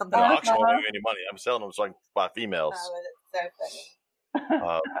auction or something. The auction won't make any money. I'm selling them so I can buy females. Oh, that's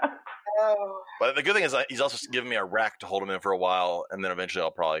so funny. But the good thing is he's also giving me a rack to hold them in for a while, and then eventually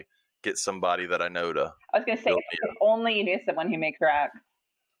I'll probably get somebody that I know to. I was going to say, if only you knew someone who makes rack.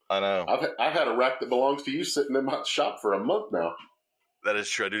 I know. I've had a rack that belongs to you sitting in my shop for a month now. That is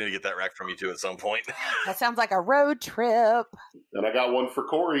true. I do need to get that rack from you too at some point. That sounds like a road trip. And I got one for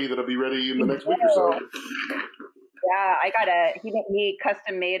Kori that'll be ready in the next week or so. Yeah, he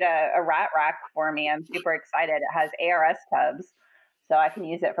custom made a rat rack for me. I'm super excited. It has ARS tubs, so I can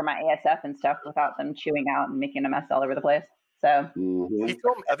use it for my ASF and stuff without them chewing out and making a mess all over the place. So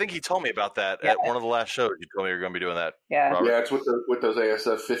I think he told me about that at one of the last shows. You told me you were going to be doing that. Yeah, Robert. Yeah, it's with those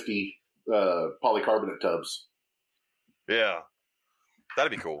ASF 50 polycarbonate tubs. Yeah,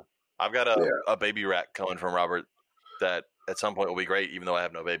 that'd be cool. I've got a baby rack coming from Robert that at some point will be great, even though I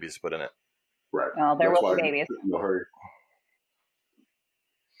have no babies to put in it. Right. Well, there will be babies. No hurry.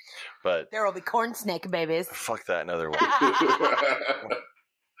 But there will be corn snake babies. Fuck that another one.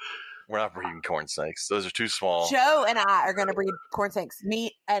 We're not breeding corn snakes. Those are too small. Joe and I are going to breed corn snakes.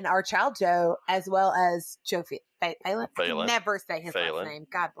 Me and our child Joe, as well as Joe Phelan. Never say his last name.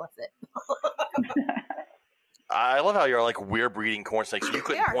 God bless it. I love how you're like, we're breeding corn snakes. You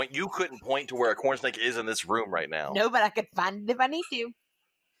couldn't point to where a corn snake is in this room right now. No, but I could find it if I need to.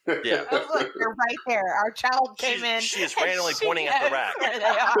 Yeah. Oh, look, they're right there. Our child came in. She is randomly pointing at the rack. There they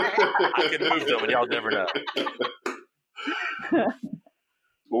are. I could move them, and y'all never know.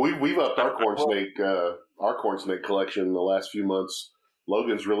 Well, we've upped our corn snake collection in the last few months.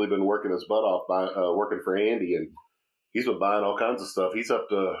 Logan's really been working his butt off working for Andy, and he's been buying all kinds of stuff. He's up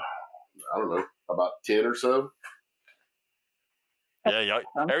to, I don't know, about 10 or so. Yeah.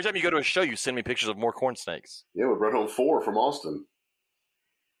 Every time you go to a show, you send me pictures of more corn snakes. Yeah, we brought home 4 from Austin.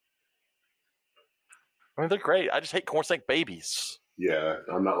 I mean, they're great. I just hate corn snake babies. Yeah,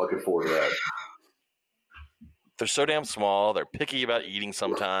 I'm not looking forward to that. They're so damn small. They're picky about eating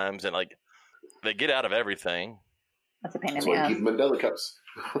sometimes, and like they get out of everything. That's a pain in the ass. That's why you keep them in deli cups.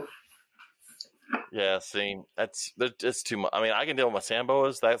 Yeah, see, it's too much. I mean, I can deal with my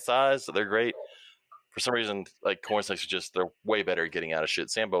Samboas that size. They're great. For some reason, like corn snakes they're way better at getting out of shit.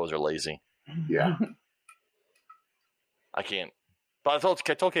 Samboas are lazy. Yeah. I can't. But I told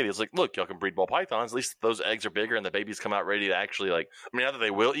Katie, it's like, look, y'all can breed ball pythons. At least those eggs are bigger and the babies come out ready to actually like. I mean, not that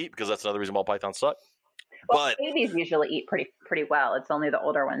they will eat because that's another reason ball pythons suck. Well, but babies usually eat pretty well. It's only the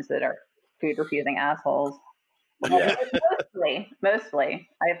older ones that are food refusing assholes. Yeah. Mostly.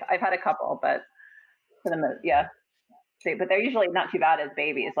 I've had a couple, but for the most, yeah. But they're usually not too bad as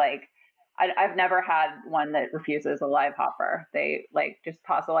babies. Like I've never had one that refuses a live hopper. They like just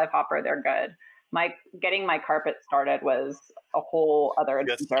toss a live hopper. They're good. Getting my carpet started was a whole other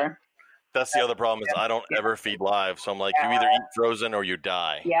adventure. That's the other problem is I don't ever feed live. So I'm like, you either eat frozen or you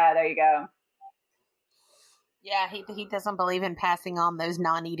die. Yeah, there you go. Yeah, he doesn't believe in passing on those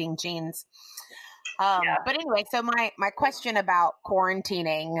non-eating genes. But anyway, so my question about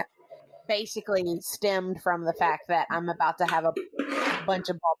quarantining basically stemmed from the fact that I'm about to have a bunch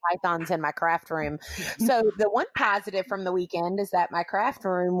of ball pythons in my craft room. So the one positive from the weekend is that my craft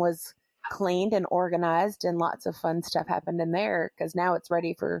room was cleaned and organized, and lots of fun stuff happened in there because now it's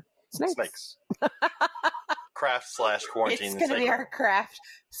ready for snakes. Craft/quarantine. It's going to be our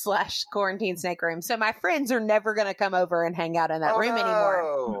craft/quarantine snake room. So my friends are never going to come over and hang out in that room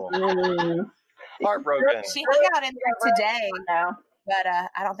anymore. Heartbroken. She hung out in there today, but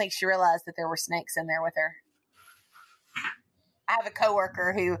I don't think she realized that there were snakes in there with her. I have a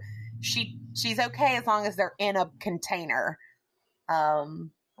coworker who she's okay as long as they're in a container.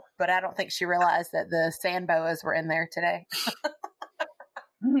 But I don't think she realized that the sand boas were in there today.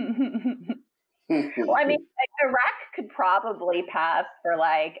 Well, I mean, a rack could probably pass for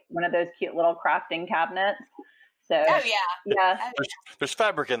like one of those cute little crafting cabinets. So, yeah. There's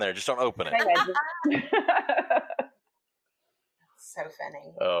fabric in there. Just don't open it. So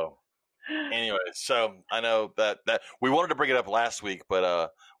funny. Oh. Anyway, so I know that we wanted to bring it up last week,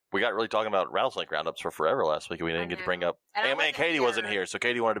 but we got really talking about rattlesnake roundups for forever last week, and we didn't get to bring up. And Katie wasn't here, so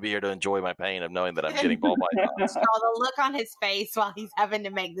Katie wanted to be here to enjoy my pain of knowing that I'm getting ball pythons. Oh, the look on his face while he's having to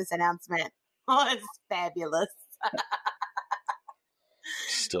make this announcement was fabulous.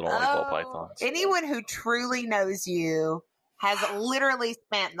 Still don't like ball pythons. Anyone who truly knows you has literally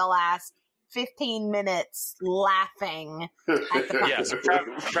spent the last 15 minutes laughing. Yeah, so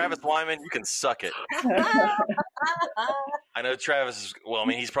Travis Wyman, you can suck it. I know Travis is,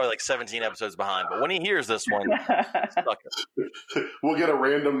 he's probably like 17 episodes behind, but when he hears this one, suck it. We'll get a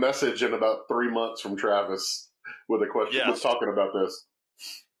random message in about 3 months from Travis with a question. Yeah. Was talking about this.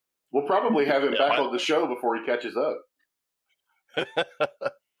 We'll probably have him back on the show before he catches up.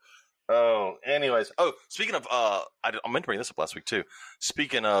 Oh, anyways. Oh, speaking of, I meant to bring this up last week too.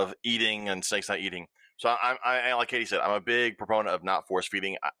 Speaking of eating and snakes not eating. So I like Katie said, I'm a big proponent of not force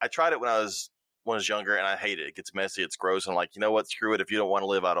feeding. I tried it when I was younger, and I hate it. It gets messy. It's gross. I'm like, you know what? Screw it. If you don't want to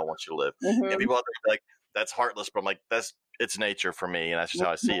live, I don't want you to live. Mm-hmm. And people out there are like, that's heartless. But I'm like, it's nature for me. And that's just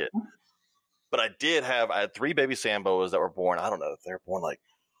how I see it. But I had 3 baby sand boas that were born. I don't know. They were born like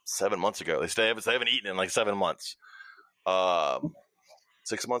 7 months ago. They haven't eaten in like 7 months.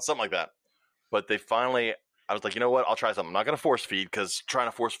 6 months, something like that. But they finally, I was like, you know what? I'll try something. I'm not going to force feed, because trying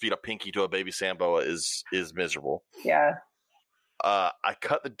to force feed a pinky to a baby sand boa is miserable. Yeah. I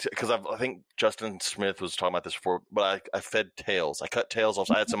cut because I think Justin Smith was talking about this before, but I fed tails. I cut tails off.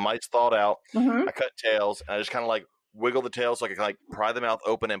 So I had some mice thawed out. Mm-hmm. I cut tails, and I just kind of like wiggle the tails so I can like pry the mouth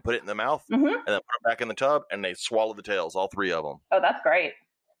open and put it in the mouth, and then put it back in the tub, and they swallow the tails, all 3 of them. Oh, that's great.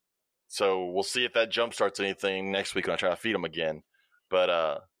 So we'll see if that jump starts anything next week when I try to feed them again. But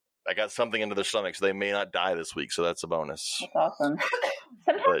I got something into their stomach, so they may not die this week. So that's a bonus. That's awesome.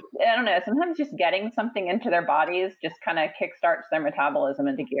 Sometimes, I don't know, sometimes just getting something into their bodies just kind of kickstarts their metabolism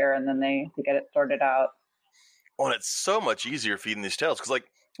into gear, and then they get it sorted out. Well, and it's so much easier feeding these tails, because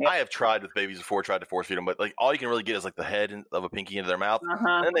I have tried with babies before, tried to force feed them, but like all you can really get is like the head of a pinky into their mouth,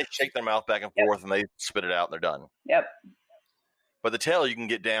 and then they shake their mouth back and forth, and they spit it out, and they're done. Yep. But the tail you can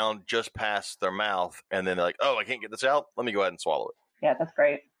get down just past their mouth, and then they're like, oh, I can't get this out. Let me go ahead and swallow it. Yeah, that's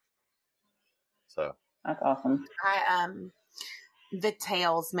great. So that's awesome. The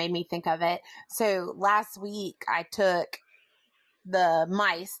tails made me think of it. So last week I took the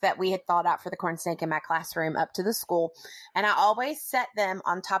mice that we had thawed out for the corn snake in my classroom up to the school, and I always set them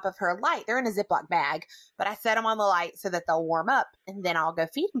on top of her light. They're in a Ziploc bag, but I set them on the light so that they'll warm up, and then I'll go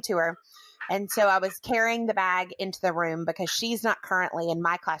feed them to her. And so I was carrying the bag into the room because she's not currently in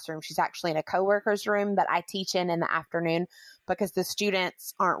my classroom. She's actually in a coworker's room that I teach in the afternoon, because the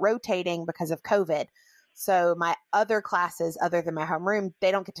students aren't rotating because of COVID. So my other classes, other than my homeroom,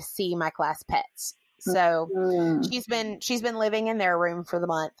 they don't get to see my class pets. So she's been living in their room for the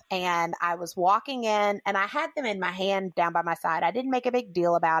month, and I was walking in, and I had them in my hand down by my side. I didn't make a big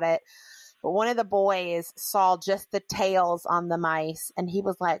deal about it, but one of the boys saw just the tails on the mice, and he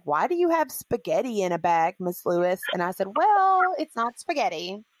was like, "Why do you have spaghetti in a bag, Miss Lewis?" And I said, "Well, it's not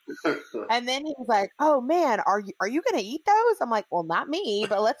spaghetti." And then he was like, "Oh man, are you going to eat those?" I'm like, "Well, not me,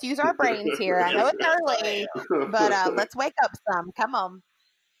 but let's use our brains here. I know it's early, but let's wake up some. Come on."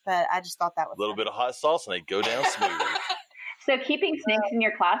 But I just thought that was a little bit of hot sauce, and they go down smooth. So keeping snakes in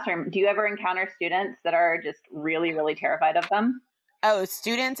your classroom, do you ever encounter students that are just really, really terrified of them? Oh,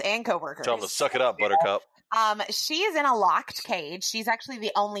 students and coworkers. Tell them to suck it up, Buttercup. She is in a locked cage. She's actually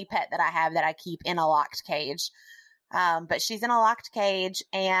the only pet that I have that I keep in a locked cage. But she's in a locked cage,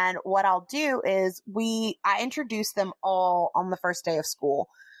 and what I'll do is I introduce them all on the first day of school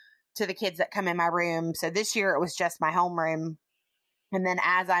to the kids that come in my room. So this year it was just my homeroom And then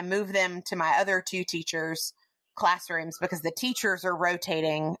as I move them to my other 2 teachers' classrooms, because the teachers are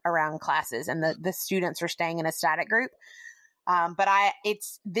rotating around classes and the students are staying in a static group. But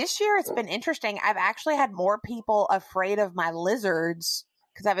this year it's been interesting. I've actually had more people afraid of my lizards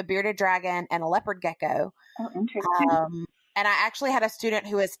because I have a bearded dragon and a leopard gecko. Oh, interesting. And I actually had a student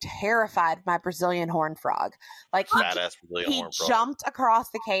who was terrified of my Brazilian horned frog. Like he jumped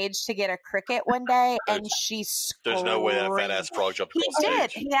across the cage to get a cricket one day, and she screamed. There's no way that fat ass frog jumped across the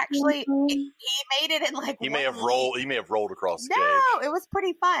cage. He actually he made it in like. He may have rolled across the cage. No, it was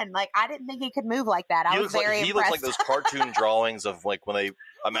pretty fun. Like I didn't think he could move like that. I was very impressed. He looks like those cartoon drawings of like when they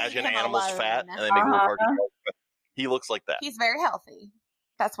imagine animals fat and they make little cartoon drawings. He looks like that. He's very healthy.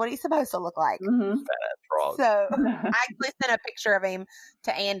 That's what he's supposed to look like. Fat ass frog. So I actually sent a picture of him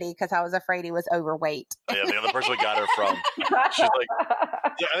to Andy because I was afraid he was overweight. Yeah, the other person we got her from, she's like,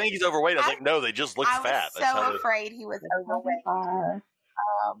 yeah, I think he's overweight. I was like, no, they just look fat. I was so afraid he was overweight.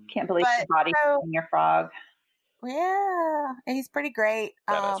 Can't believe your body your frog. Yeah, he's pretty great.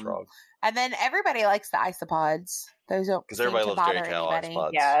 Fat ass frog. And then everybody likes the isopods. Those don't because everybody loves Jerry Cal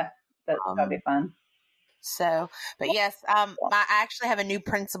isopods. Yeah, that'd be fun. So, but yes, I actually have a new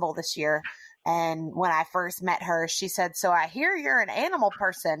principal this year. And when I first met her, she said, "So I hear you're an animal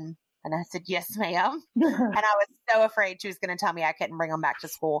person." And I said, "Yes, ma'am." And I was so afraid she was going to tell me I couldn't bring them back to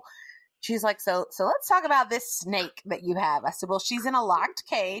school. She's like, so let's talk about this snake that you have. I said, well, she's in a locked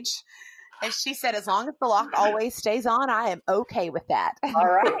cage. And she said, as long as the lock always stays on, I am okay with that. All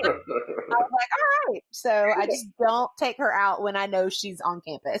right. I was like, all right. So I just don't take her out when I know she's on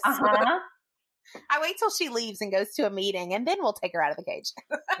campus. Uh-huh. I wait till she leaves and goes to a meeting, and then we'll take her out of the cage.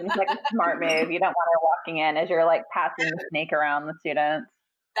 It's like a smart move. You don't want her walking in as you're like passing the snake around the students.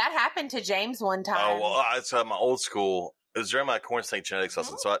 That happened to James one time. Oh, well, it's my old school. It was during my corn snake genetics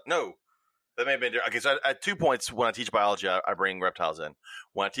lesson. So that may have been okay. So at 2 points when I teach biology, I bring reptiles in.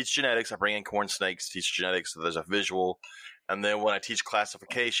 When I teach genetics, I bring in corn snakes, teach genetics, so there's a visual. And then when I teach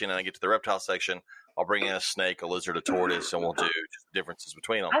classification and I get to the reptile section, I'll bring in a snake, a lizard, a tortoise, and we'll do just the differences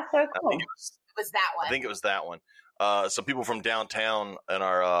between them. That's so cool. It was that one. I think it was that one. Some people from downtown and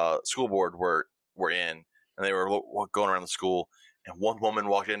our school board were in, and they were going around the school. And one woman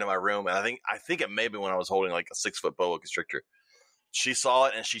walked into my room, and I think it may be when I was holding like a 6-foot boa constrictor. She saw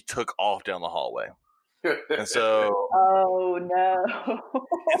it and she took off down the hallway. And so, oh no!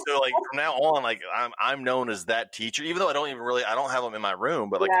 And so, like from now on, like I'm known as that teacher, even though I don't have them in my room.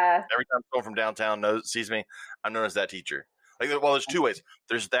 But like every time someone from downtown sees me, I'm known as that teacher. Like, well, there's 2 ways.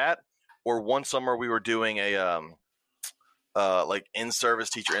 There's that, or one summer we were doing a like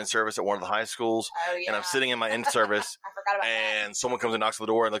teacher in service at one of the high schools. Oh, yeah. And I'm sitting in my in service, I forgot about and someone comes and knocks on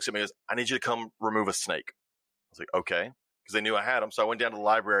the door and looks at me and goes, "I need you to come remove a snake." I was like, "Okay." Because they knew I had them. So I went down to the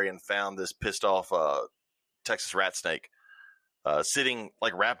library and found this pissed off Texas rat snake sitting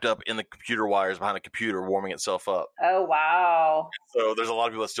like wrapped up in the computer wires behind a computer, warming itself up. Oh, wow. So there's a lot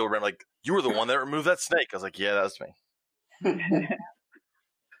of people that still remember, like, you were the one that removed that snake. I was like, yeah, that was me.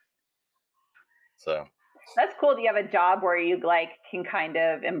 So that's cool. Do you have a job where you like can kind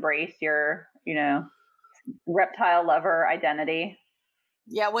of embrace your, reptile lover identity?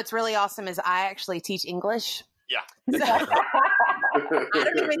 Yeah, what's really awesome is I actually teach English. Yeah. So, I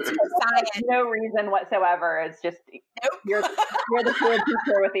don't even teach science. No reason whatsoever. It's just you're the cool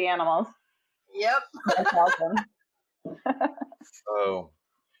teacher with the animals. Yep. That's awesome.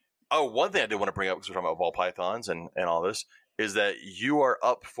 One thing I did want to bring up, because we're talking about ball pythons and all this, is that you are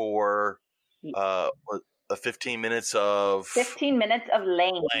up for 15 minutes of... 15 minutes of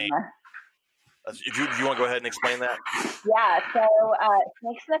lame. If you want to go ahead and explain that? Yeah, so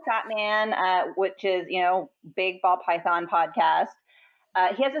Snakes and the Fat Man, which is, big ball python podcast.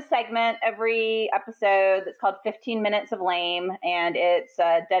 He has a segment every episode that's called 15 Minutes of Lame, and it's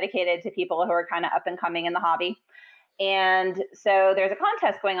dedicated to people who are kind of up and coming in the hobby. And so there's a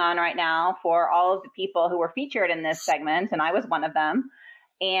contest going on right now for all of the people who were featured in this segment, and I was one of them.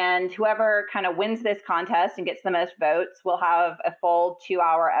 And whoever kind of wins this contest and gets the most votes will have a full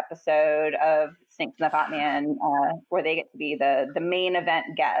 2-hour episode of Snakes and the Fat Man where they get to be the main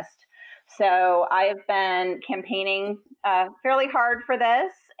event guest. So I've been campaigning fairly hard for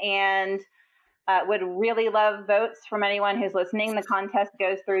this and would really love votes from anyone who's listening. The contest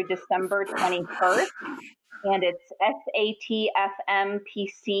goes through December 21st, and it's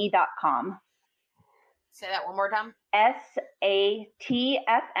satfmpc.com. Say that one more time.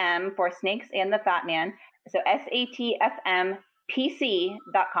 SATFM for Snakes and the Fat Man. So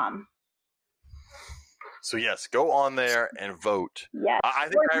SATFMPC.com. So yes, go on there and vote. Yes. I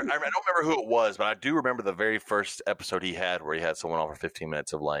think I don't remember who it was, but I do remember the very first episode he had where he had someone on for 15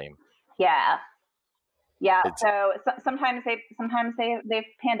 minutes of lame. Yeah. Yeah. So sometimes they've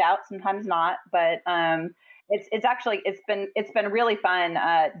panned out, sometimes not, but it's been really fun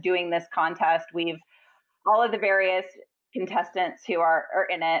doing this contest. All of the various contestants who are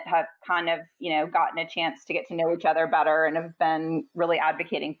in it have kind of, gotten a chance to get to know each other better and have been really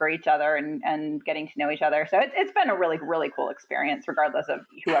advocating for each other and getting to know each other. So it's been a really, really cool experience, regardless of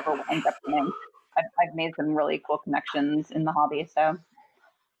whoever ends up winning. I've made some really cool connections in the hobby. So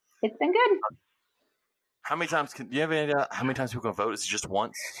it's been good. How many times do you have any idea how many times people can vote? Is it just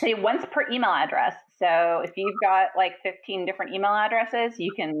once? Say once per email address. So if you've got like 15 different email addresses,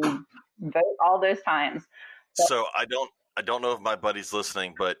 you can vote all those times. So I don't know if my buddy's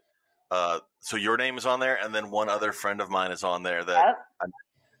listening, but so your name is on there, and then one other friend of mine is on there that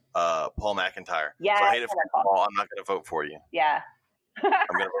Paul McIntyre. Yeah. So I hate it for Paul. I'm not going to vote for you. Yeah. I'm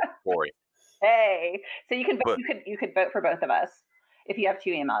going to vote for Kori. Hey, so you could vote for both of us if you have 2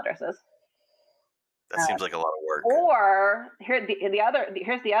 email addresses. That seems like a lot of work. Or here's the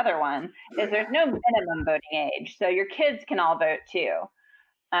other one is there's no minimum voting age, so your kids can all vote too,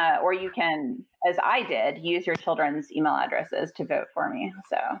 or you can, as I did, use your children's email addresses to vote for me.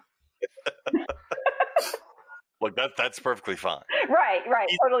 So, look, that's perfectly fine. Right,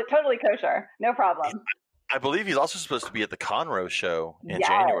 totally kosher, no problem. I believe he's also supposed to be at the Conroe show in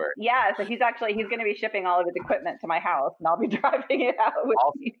January. Yeah, so he's going to be shipping all of his equipment to my house, and I'll be driving it out with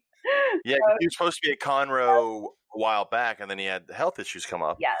me. Yeah, he was supposed to be at Conroe a while back, and then he had health issues come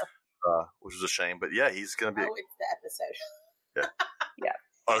up. Yes. Which was a shame. But yeah, he's going to be. Oh, it's the episode. Yeah. Yeah.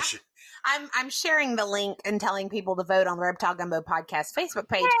 Oh, I'm sharing the link and telling people to vote on the Reptile Gumbo podcast Facebook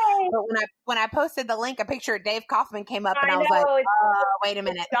page. Yay! But when I posted the link, a picture of Dave Kaufman came up, and I was like, wait a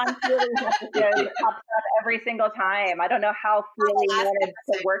minute. John Feely's episode pops up every single time. I don't know how Feely wanted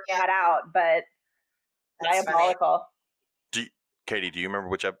to work that out, but diabolical. Katie, do you remember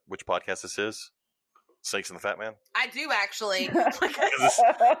which podcast this is? Snakes and the Fat Man? I do, actually.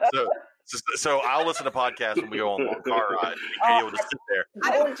 So I'll listen to podcasts when we go on a long car ride. Katie will just sit there.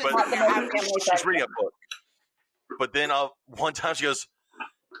 I don't just She's reading a book. But then one time she goes,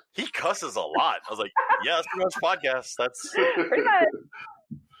 he cusses a lot. I was like, yeah, that's pretty much podcast. That's pretty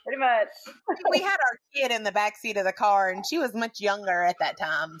much. We had our kid in the backseat of the car, and she was much younger at that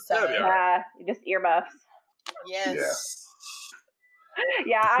time. So yeah, just earmuffs. Yes. Yeah.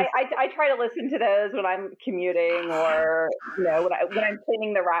 Yeah, I try to listen to those when I'm commuting or when I'm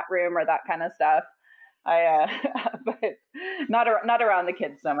cleaning the rat room or that kind of stuff. But not around the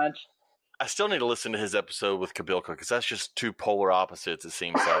kids so much. I still need to listen to his episode with Kabilka because that's just two polar opposites. It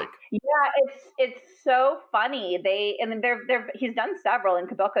seems like. Yeah, it's so funny. He's done several, and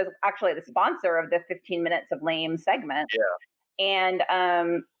Kabilka is actually the sponsor of the 15 Minutes of Lame segment. Yeah, and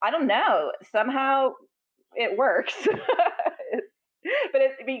I don't know, somehow it works. But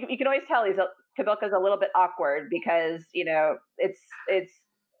you can always tell Kabilka's a little bit awkward because it's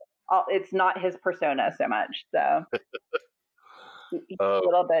not his persona so much. So a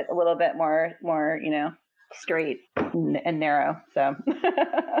little bit more straight and narrow. So how long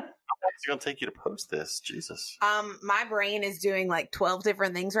is it going to take you to post this? Jesus. My brain is doing like 12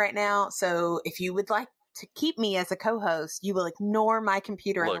 different things right now. So if you would like to keep me as a co-host, you will ignore my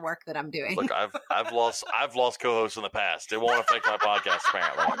computer and the work that I'm doing. Look, I've lost co-hosts in the past. It won't affect my podcast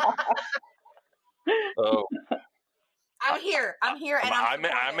apparently. So I'm here, and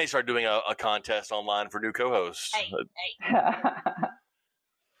I may start doing a contest online for new co-hosts. Hey. I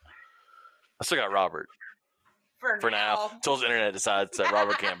still got Robert for now. Until his internet decides that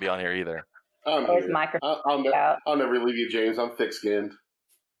Robert can't be on here either. His microphone. I'll never leave you, James. I'm thick-skinned.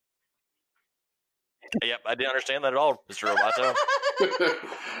 Yep, I didn't understand that at all, Mr. Roboto.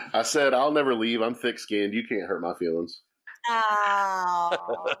 I said I'll never leave. I'm thick-skinned. You can't hurt my feelings.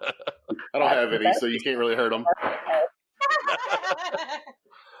 Oh. I don't have any, so you can't really hurt them.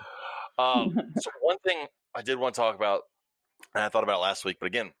 So one thing I did want to talk about, and I thought about it last week, but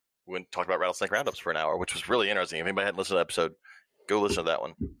again, we went talked about rattlesnake roundups for an hour, which was really interesting. If anybody hadn't listened to that episode, go listen to that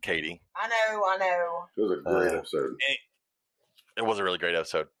one, Katie. I know. It was a great episode. It was a really great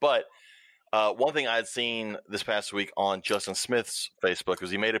episode, but one thing I had seen this past week on Justin Smith's Facebook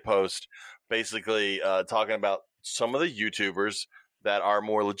was he made a post basically talking about some of the YouTubers that are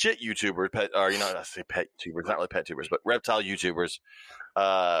more legit YouTubers, I say pet YouTubers, not really pet YouTubers, but reptile YouTubers,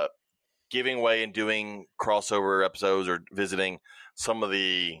 giving away and doing crossover episodes or visiting some of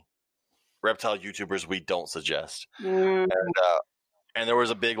the reptile YouTubers we don't suggest. And there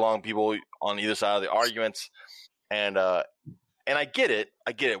was a big long people on either side of the arguments, and I get it.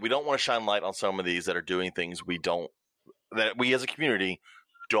 We don't want to shine light on some of these that are doing things that we as a community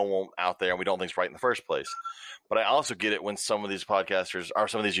don't want out there and we don't think's right in the first place. But I also get it when some of these podcasters or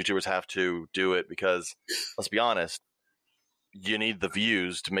some of these YouTubers have to do it because, let's be honest, you need the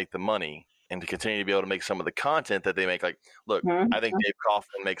views to make the money and to continue to be able to make some of the content that they make. Like, look, I think Dave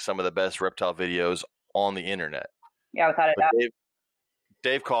Kaufman makes some of the best reptile videos on the internet. Yeah, without a doubt.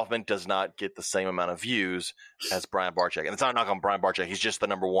 Dave Kaufman does not get the same amount of views as Brian Barczyk. And it's not a knock on Brian Barczyk. He's just the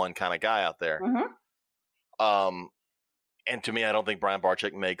number one kind of guy out there. And to me, I don't think Brian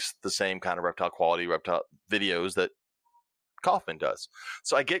Barczyk makes the same kind of reptile videos that Kaufman does.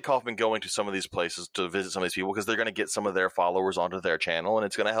 So I get Kaufman going to some of these places to visit some of these people because they're going to get some of their followers onto their channel, and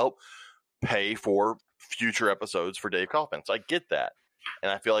it's going to help pay for future episodes for Dave Kaufman. So I get that.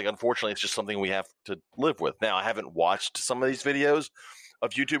 And I feel like, unfortunately, it's just something we have to live with. Now, I haven't watched some of these videos of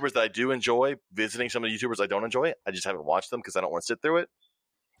YouTubers that I do enjoy, visiting some of the YouTubers I don't enjoy. I just haven't watched them because I don't want to sit through it.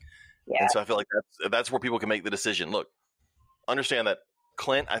 Yeah. And so I feel like that's where people can make the decision. Look, understand that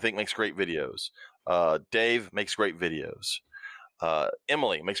Clint, I think, makes great videos. Dave makes great videos.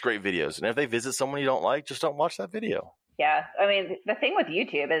 Emily makes great videos. And if they visit someone you don't like, just don't watch that video. Yeah. I mean, the thing with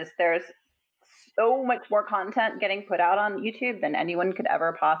YouTube is there's so much more content getting put out on YouTube than anyone could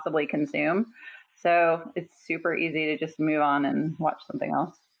ever possibly consume. So it's super easy to just move on and watch something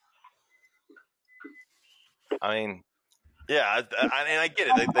else. I mean, yeah, and I get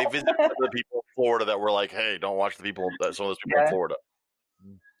it. They visit some of the people in Florida that were like, hey, don't watch some of those people in Florida.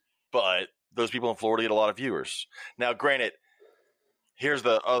 But those people in Florida get a lot of viewers. Now, granted, here's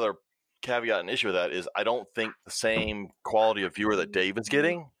the other caveat and issue with that is I don't think the same quality of viewer that Dave is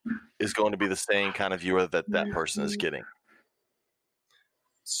getting is going to be the same kind of viewer that person is getting.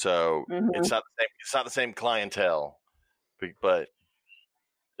 So it's not the same clientele. But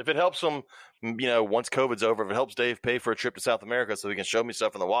if it helps them, once COVID's over, if it helps Dave pay for a trip to South America so he can show me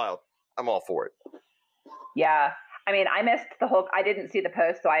stuff in the wild, I'm all for it. Yeah. I mean, I missed I didn't see the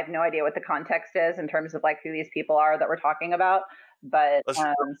post, so I have no idea what the context is in terms of like who these people are that we're talking about. But some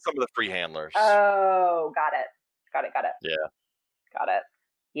of the free handlers. Oh, got it. Yeah. Got it.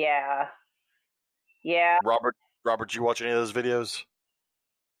 Yeah. Yeah. Robert, did you watch any of those videos?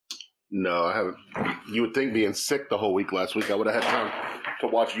 No, I haven't. You would think being sick the whole week last week, I would have had time to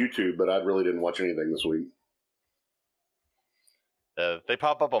watch YouTube, but I really didn't watch anything this week. They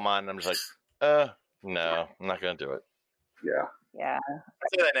pop up on mine, and I'm just like, no, I'm not going to do it. Yeah. Yeah. I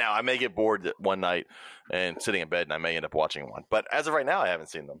say that now. I may get bored one night and sitting in bed, and I may end up watching one. But as of right now, I haven't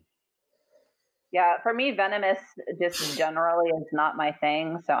seen them. Yeah, for me, venomous just generally is not my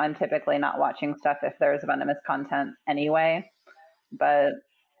thing, so I'm typically not watching stuff if there's venomous content anyway. But,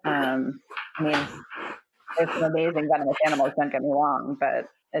 I mean, there's some amazing venomous animals, don't get me wrong, but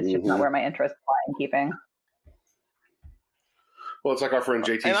it's just not where my interests lie in keeping. Well, it's like our friend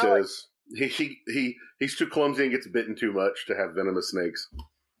JT says. He's too clumsy and gets bitten too much to have venomous snakes.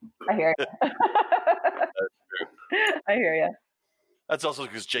 I hear you. I hear you. That's also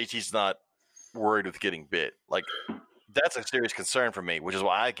because JT's not worried with getting bit. Like, that's a serious concern for me, which is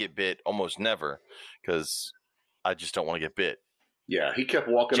why I get bit almost never, because I just don't want to get bit. Yeah, he kept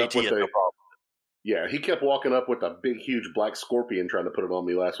walking up with he kept walking up with a big, huge black scorpion trying to put it on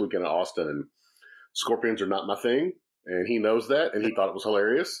me last weekend in Austin. And scorpions are not my thing, and he knows that, and he thought it was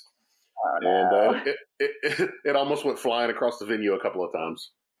hilarious. Oh, no. And it almost went flying across the venue a couple of times.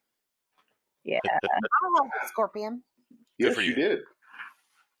 Yeah. I don't have a scorpion. Yes, you did.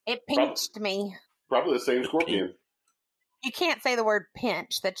 It pinched me. Probably the same scorpion. You can't say the word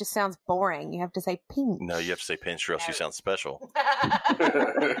pinch. That just sounds boring. You have to say pinch. No, you have to say pinch or else you sound special.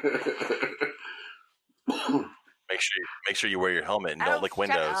 Make sure you wear your helmet and don't lick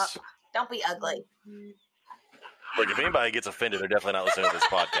windows. Don't be ugly. Look, if anybody gets offended, they're definitely not listening to this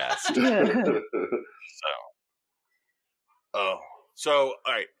podcast. So, all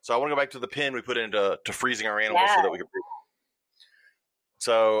right. So I want to go back to the pin we put into freezing our animals so that we can breathe.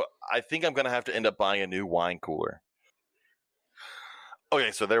 So I think I'm going to have to end up buying a new wine cooler.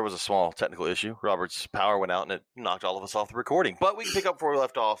 Okay, so there was a small technical issue. Robert's power went out and it knocked all of us off the recording. But we can pick up where we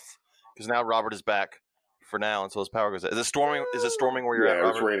left off because now Robert is back for now until his power goes out. Is it storming? Is it storming where you're at,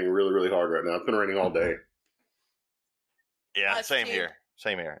 Robert? It's raining really, really hard right now. It's been raining all day. Yeah, same here.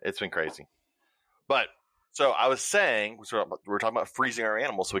 It's been crazy. But so I was saying, we were talking about freezing our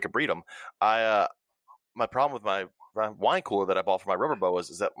animals so we could breed them. My problem with my wine cooler that I bought for my rubber boas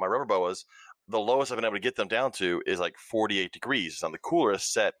is that my rubber boas, the lowest I've been able to get them down to is like 48 degrees. And the cooler is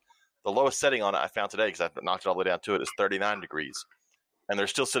set, the lowest setting on it I found today, because I've knocked it all the way down to it, is 39 degrees. And they're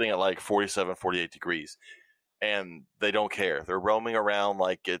still sitting at like 47, 48 degrees. And they don't care. They're roaming around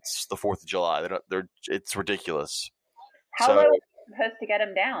like it's the 4th of July. It's ridiculous. How low are you supposed to get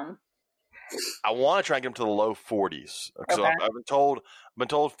them down? I want to try and get them to the low 40s. So Okay. I've been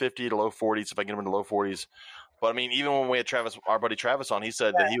told 50 to low 40s if I get them into low 40s. But I mean, even when we had Travis, our buddy Travis on, he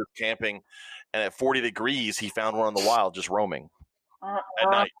said that he was camping, and at 40 degrees, he found one in the wild just roaming at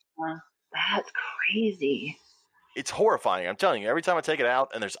night. That's crazy. It's horrifying. I'm telling you, every time I take it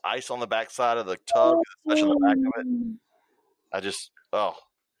out and there's ice on the backside of the tub, especially on the back of it, I just,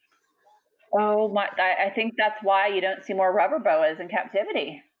 Oh my! I think that's why you don't see more rubber boas in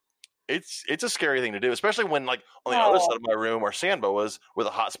captivity. It's a scary thing to do, especially when, like, on the other side of my room are sand boas with a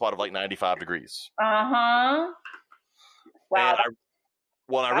hot spot of like 95 degrees. Wow. And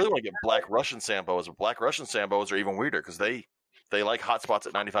I really want to get black Russian sand boas, but black Russian sand boas are even weirder because they like hot spots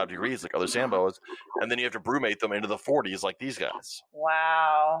at 95 degrees like other sand boas, and then you have to brumate them into the 40s like these guys.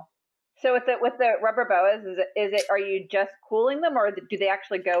 Wow. So with the rubber boas, is it are you just cooling them, or do they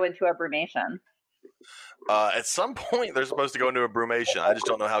actually go into a brumation? At some point, they're supposed to go into a brumation. I just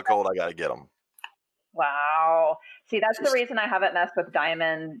don't know how cold I got to get them. Wow. See, that's the reason I haven't messed with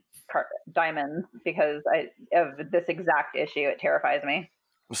diamonds because of this exact issue. It terrifies me.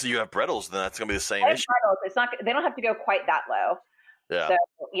 So you have Brettles, then that's going to be the same issue. Brettles, it's not. They don't have to go quite that low.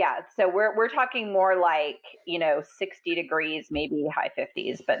 Yeah. So we're talking more like 60 degrees, maybe high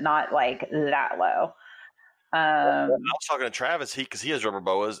 50s, but not like that low. I was talking to Travis, because he has rubber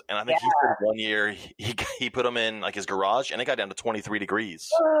boas, and I think he said 1 year he put them in like his garage, and it got down to 23 degrees,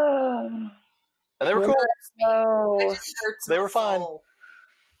 and they were cool. They were fine.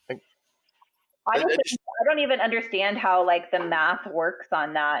 I don't even understand how like the math works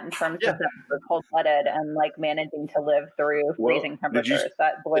on that in terms of the cold-blooded and like managing to live through freezing temperatures.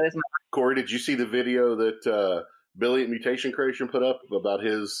 That blows my mind. Kori, did you see the video that Billy at Mutation Creation put up about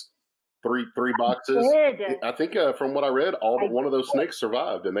his three boxes? I think from what I read, all but one of those snakes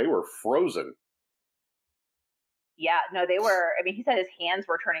survived, and they were frozen. Yeah, no, they were. I mean, he said his hands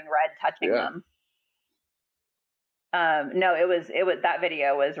were turning red touching them. No, it was that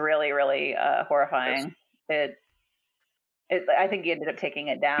video was really, really horrifying. Yes. I think he ended up taking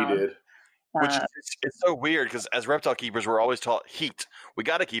it down. He did. Which it's so weird because as reptile keepers, we're always taught heat. We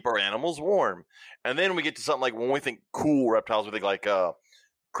got to keep our animals warm, and then we get to something like when we think cool reptiles, we think like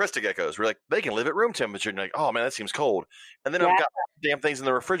Cresta geckos. We're like, they can live at room temperature. And you're like, oh man, that seems cold. And then I've got damn things in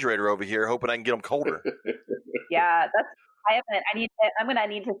the refrigerator over here, hoping I can get them colder. Yeah, I haven't. I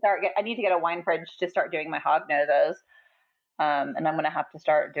need to get a wine fridge to start doing my hog noses. And I'm gonna have to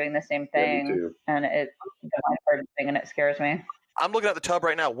start doing the same thing. Yeah, me too. And the wine fridge thing, and it scares me. I'm looking at the tub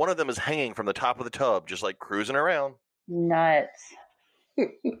right now. One of them is hanging from the top of the tub, just like cruising around. Nuts.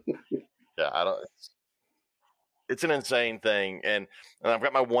 Yeah, it's an insane thing, and I've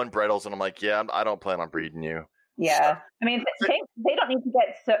got my one Brettles, and I'm like, I don't plan on breeding you. Yeah, I mean, they don't need to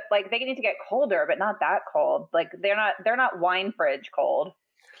get they need to get colder, but not that cold. Like they're not wine fridge cold.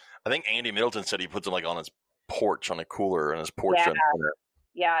 I think Andy Middleton said he puts them like on his porch, on a cooler, on his porch.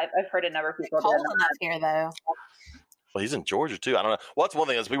 Yeah, I've heard a number of people. It's cold enough here though. Well, he's in Georgia too. I don't know. Well, that's one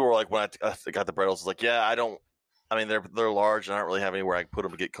thing is people were like, when I got the Brettles, it's like, they're large, and I don't really have anywhere I can put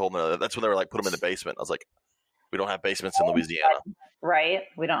them to get cold. That's when they were like, put them in the basement. I was like, we don't have basements in Louisiana. Right.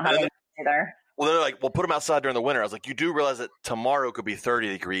 We don't have them either. Well, they're like, well, put them outside during the winter. I was like, you do realize that tomorrow could be 30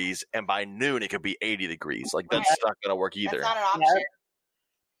 degrees, and by noon it could be 80 degrees. Like, that's not going to work either. That's not an option.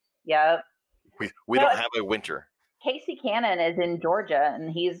 Yep. We don't have a winter. Casey Cannon is in Georgia,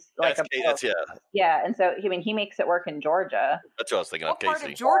 and he's like and so he makes it work in Georgia. That's what I was thinking. What part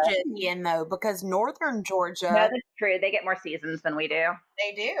of Georgia is he in though? Because northern Georgia, no, that's true. They get more seasons than we do.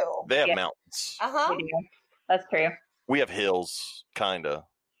 They do. They have mountains. That's true. We have hills, kinda,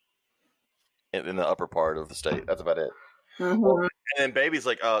 in the upper part of the state. That's about it. Mm-hmm. And then baby's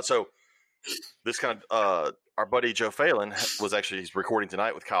like, so this kind of our buddy Joe Phelan he's recording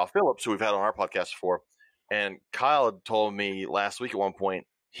tonight with Kyle Phillips, who we've had on our podcast before. And Kyle had told me last week at one point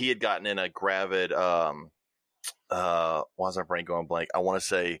he had gotten in a gravid, why is my brain going blank? I want to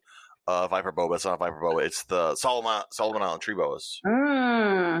say Viper boa. It's not a Viper boa. It's the Solomon Island tree boas.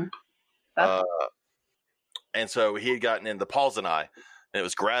 And so he had gotten in the Paulsoni, and it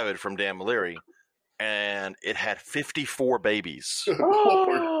was gravid from Dan Maliri, and it had 54 babies.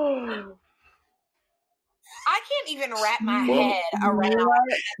 I can't even wrap my head around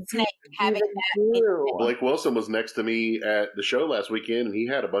a snake having that. Blake Wilson was next to me at the show last weekend, and he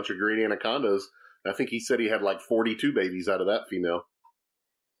had a bunch of green anacondas. I think he said he had like 42 babies out of that female.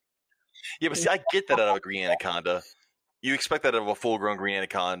 Yeah, but see, I get that out of a green anaconda. You expect that out of a full-grown green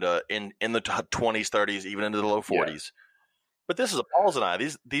anaconda in the 20s, 30s, even into the low 40s. Yeah. But this is a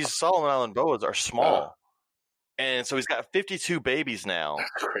Paulsoni. These Solomon Island boas are small. And so he's got 52 babies now.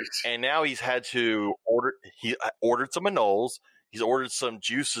 That's crazy. And now he's had to ordered some anoles. he's ordered some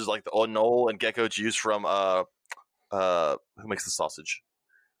juices like the Knoll and Gecko juice from who makes the sausage?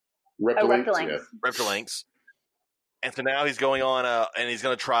 Reptiles. And so now he's going on and he's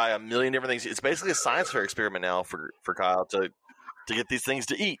going to try a million different things. It's basically a science fair experiment now for Kyle to get these things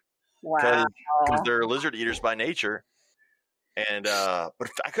to eat. Wow. Because they're lizard eaters by nature. And but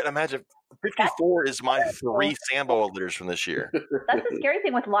I couldn't imagine 54 is my 3 Sambo litters from this year. That's the scary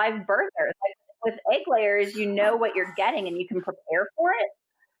thing with live birthers. Like with egg layers, you know what you're getting and you can prepare for it.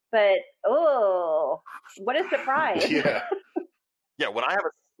 But what a surprise! Yeah. When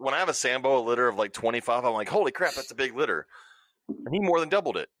I have a Sambo litter of like 25, I'm like, holy crap, that's a big litter. And he more than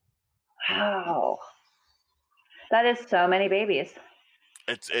doubled it. Wow, that is so many babies.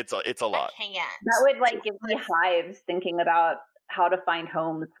 It's a lot. I can't. That would like give me hives thinking about how to find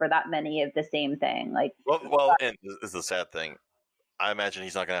homes for that many of the same thing. Like, well, and this is the sad thing. I imagine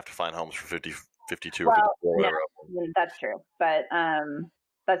he's not going to have to find homes for 50, 52 well, or 54. No, that's true, but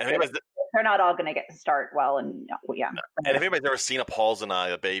that's they're not all going to start well, and yeah. And if anybody's ever seen a Paul's and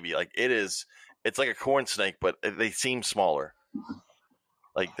a baby, like it's like a corn snake, but they seem smaller.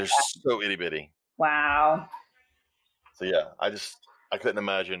 Like they're so itty bitty. Wow. So yeah, I couldn't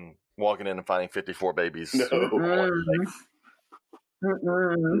imagine walking in and finding 54 babies. No.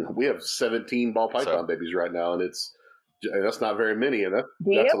 We have 17 ball python babies right now, and that's not very many, and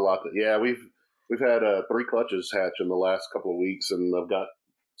that's a lot. Yeah, we've had 3 clutches hatch in the last couple of weeks, and I've got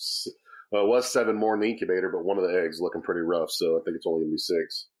it was 7 more in the incubator, but one of the eggs looking pretty rough, so I think it's only gonna be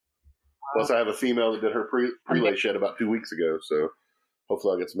 6. Plus, I have a female that did her prelay shed about 2 weeks ago, so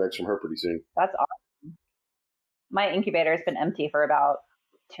hopefully I'll get some eggs from her pretty soon. That's awesome. My incubator has been empty for about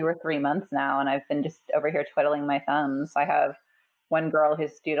 2 or 3 months now, and I've been just over here twiddling my thumbs. I have one girl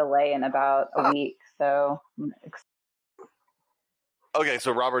who's due to lay in about a week, so. Okay,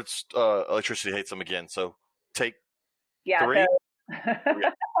 so Robert's electricity hates him again. So take 3.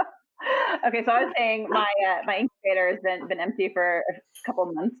 Okay, so I was saying my incubator has been empty for a couple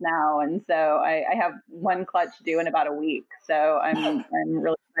months now, and so I have one clutch due in about a week. So I'm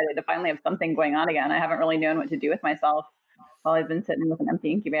really excited to finally have something going on again. I haven't really known what to do with myself while I've been sitting with an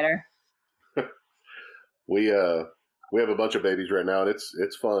empty incubator. We have a bunch of babies right now, and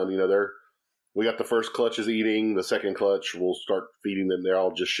it's fun. You know, we got the first clutch is eating. The second clutch, we'll start feeding them. They're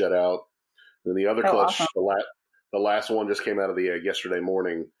all just shut out. Then the other clutch, awesome. The last one just came out of the egg yesterday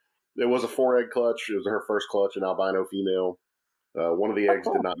morning. It was a 4-egg clutch. It was her first clutch, an albino female. One of the eggs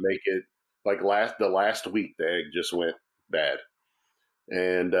did not make it. Like the last week, the egg just went bad,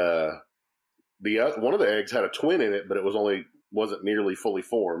 and one of the eggs had a twin in it, but it wasn't nearly fully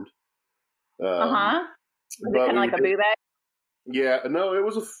formed. Was it kind of like a boob egg? Yeah, no, it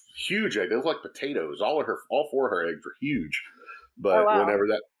was a huge egg. It was like potatoes. All 4 of her eggs were huge. But whenever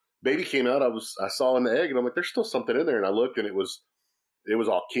that baby came out, I saw in the egg, and I'm like, there's still something in there. And I looked, and it was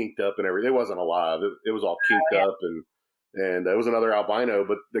all kinked up and everything. It wasn't alive. It was all kinked up, and it was another albino.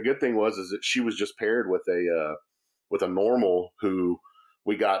 But the good thing was that she was just paired with a normal who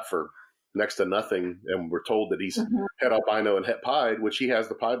we got for next to nothing, and we're told that he's het albino and het pied, which he has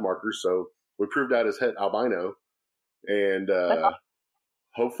the pied markers, so we proved out his het albino. And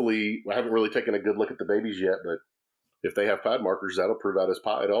hopefully, I haven't really taken a good look at the babies yet, but if they have pied markers, that'll prove out his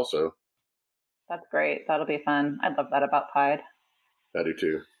pied also. That's great. That'll be fun. I love that about pied. I do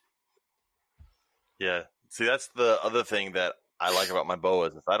too. Yeah. See, that's the other thing that I like about my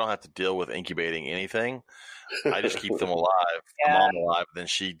boas. If I don't have to deal with incubating anything, I just keep them alive. Yeah. Mom alive, then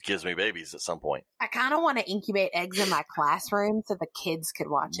she gives me babies at some point. I kind of want to incubate eggs in my classroom so the kids could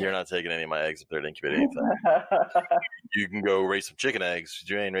watch it. You're not taking any of my eggs if they're to incubate anything. You can go raise some chicken eggs.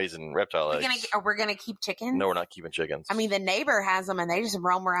 You ain't raising reptile eggs. We're gonna keep chickens? No, we're not keeping chickens. I mean, the neighbor has them, and they just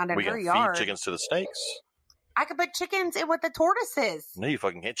roam around in her yard. We can feed chickens to the snakes. I could put chickens in with the tortoises. No, you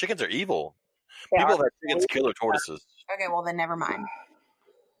fucking can't. Chickens are evil. People that chickens kill their tortoises. Okay, well then never mind.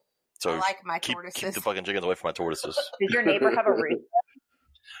 So I like my tortoises. Keep the fucking chickens away from my tortoises. Does your neighbor have a rooster?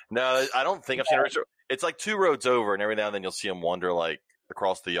 No, I don't think I've seen a rooster. It's like 2 roads over, and every now and then you'll see them wander like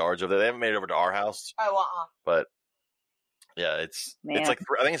across the yards over there. They haven't made it over to our house. Oh, But yeah, it's like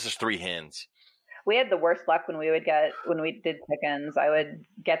I think it's just 3 hens. We had the worst luck when we did chickens. I would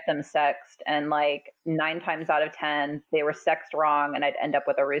get them sexed, and like 9 times out of 10, they were sexed wrong, and I'd end up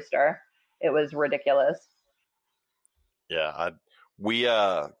with a rooster. It was ridiculous. Yeah,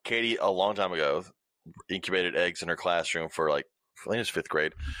 Katie a long time ago incubated eggs in her classroom for like I think it was 5th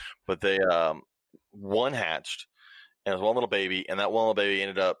grade, but they one hatched and it was one little baby, and that one little baby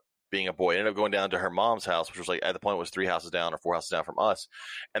ended up being a boy. It ended up going down to her mom's house, which was like at the point was 3 houses down or 4 houses down from us,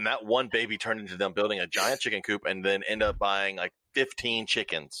 and that one baby turned into them building a giant chicken coop and then end up buying like 15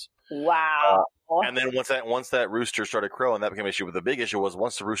 chickens. Wow. And then once that rooster started crowing, that became an issue. But the big issue was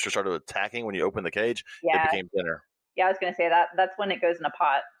once the rooster started attacking when you opened the cage, it became dinner. Yeah, I was going to say that's when it goes in a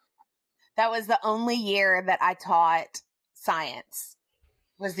pot. That was the only year that I taught science.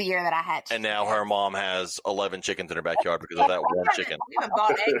 Was the year that I had chickens. And now her mom has 11 chickens in her backyard because of that one chicken. We haven't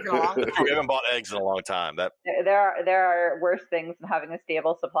bought eggs in a long time. We haven't bought eggs in a long time. There are worse things than having a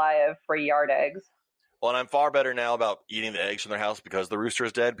stable supply of free yard eggs. Well, and I'm far better now about eating the eggs from their house because the rooster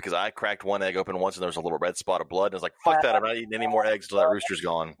is dead. Because I cracked one egg open once and there was a little red spot of blood. And I was like, fuck that. I'm not eating any more eggs until that rooster's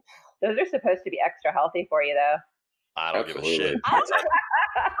gone. Those are supposed to be extra healthy for you, though. I don't give a shit. I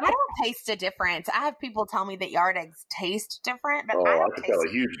don't taste a difference. I have people tell me that yard eggs taste different, but I can tell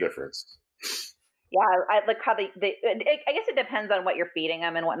a huge difference. Yeah, I like how I guess it depends on what you're feeding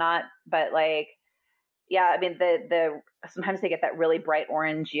them and whatnot. But like, yeah, I mean, the sometimes they get that really bright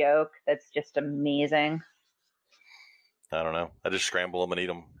orange yolk that's just amazing. I don't know. I just scramble them and eat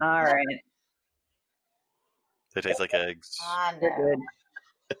them. All right. They taste like eggs. I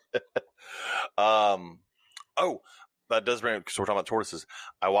know. Oh, that does bring, because we're talking about tortoises.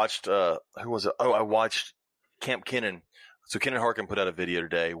 I watched, who was it? Oh, I watched Camp Kennan. So Kennan Harkin put out a video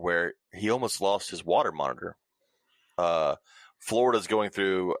today where he almost lost his water monitor. Florida's going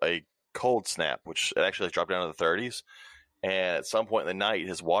through a cold snap, which actually has dropped down to the 30s. And at some point in the night,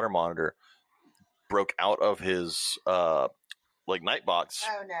 his water monitor broke out of his, night box.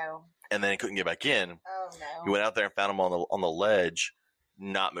 Oh, no. And then he couldn't get back in. Oh, no. He went out there and found him on the ledge,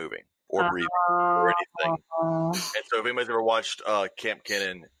 not moving or breathing or anything. And so if anybody's ever watched Camp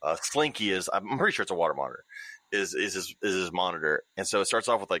Kennan, Slinky I'm pretty sure it's a water monitor, is his monitor. And so it starts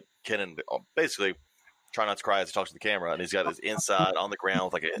off with like Kennan basically trying not to cry as he talks to the camera, and he's got his inside on the ground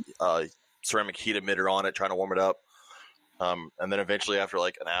with like a ceramic heat emitter on it, trying to warm it up. And then eventually after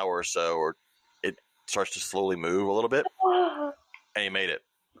like an hour or so, it starts to slowly move a little bit, and he made it.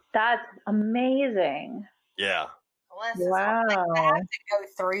 That's amazing. Yeah. Wow. I have to go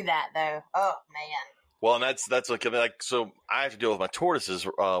through that though. Oh man. Well, and that's like so I have to deal with my tortoises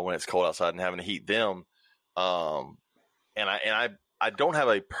when it's cold outside and having to heat them. And I don't have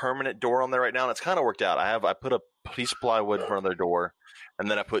a permanent door on there right now, and it's kind of worked out. I put a piece of plywood in front of their door,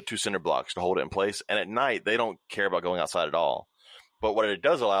 and then I put 2 cinder blocks to hold it in place. And at night, they don't care about going outside at all. But what it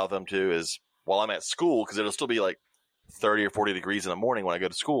does allow them to is while I'm at school, because it'll still be like 30 or 40 degrees in the morning when I go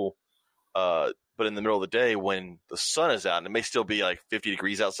to school. But in the middle of the day when the sun is out, and it may still be like 50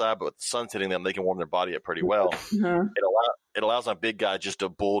 degrees outside, but with the sun's hitting them, they can warm their body up pretty well. Mm-hmm. It allows my big guy just to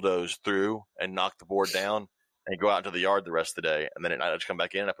bulldoze through and knock the board down and go out into the yard the rest of the day. And then at night I just come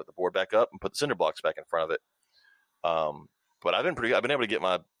back in, I put the board back up and put the cinder blocks back in front of it. But I've been able to get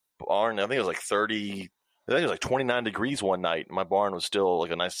my barn, I think it was like 29 degrees one night. And my barn was still like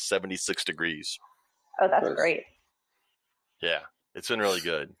a nice 76 degrees. Oh, that's great. Yeah. It's been really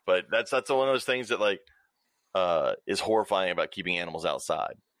good, but that's one of those things that like is horrifying about keeping animals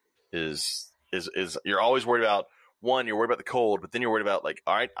outside. Is you're always worried about you're worried about the cold, but then you're worried about like,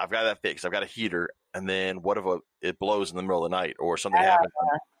 all right, I've got that fixed, I've got a heater, and then what if it blows in the middle of the night or something happens?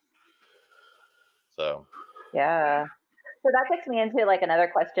 So yeah, so that takes me into like another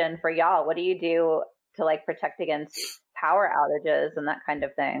question for y'all. What do you do to like protect against power outages and that kind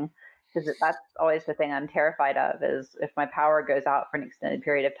of thing? Because that's always the thing I'm terrified of is if my power goes out for an extended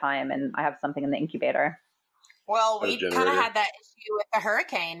period of time and I have something in the incubator. Well, we kind of had that issue with the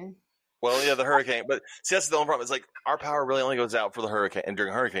hurricane. Well, yeah, the hurricane. But see, that's the only problem. It's like our power really only goes out for the hurricane and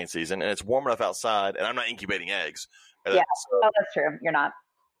during hurricane season, and it's warm enough outside, and I'm not incubating eggs. Yeah, that's true. You're not.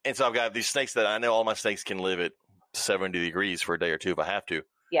 And so I've got these snakes that I know all my snakes can live at 70 degrees for a day or two if I have to.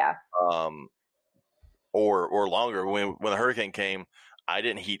 Yeah. Or longer. When the hurricane came, I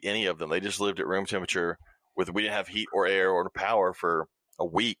didn't heat any of them. They just lived at room temperature. We didn't have heat or air or power for a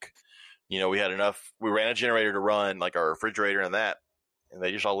week. We had enough. We ran a generator to run like our refrigerator and that, and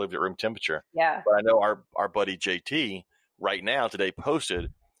they just all lived at room temperature. Yeah. But I know our buddy JT right now today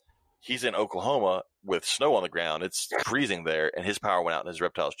posted he's in Oklahoma with snow on the ground. It's freezing there, and his power went out in his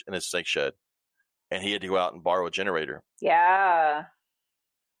reptiles in his snake shed, and he had to go out and borrow a generator. Yeah.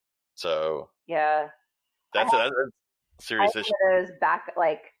 So yeah, that's a serious issue. Those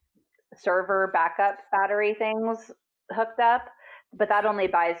server backup battery things hooked up, but that only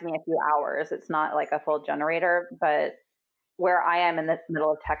buys me a few hours. It's not like a full generator. But where I am in the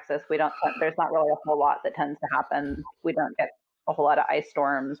middle of Texas, there's not really a whole lot that tends to happen. We don't get a whole lot of ice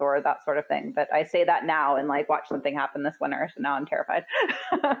storms or that sort of thing. But I say that now and like watch something happen this winter, so now I'm terrified.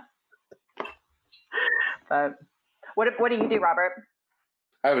 But what do you do, Robert?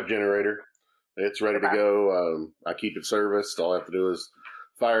 I have a generator. It's ready to go. I keep it serviced. All I have to do is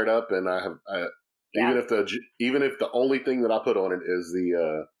fire it up, and even if the only thing that I put on it is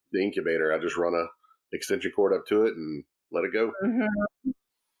the the incubator. I just run a extension cord up to it and let it go.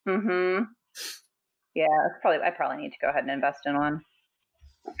 Yeah, I probably need to go ahead and invest in one.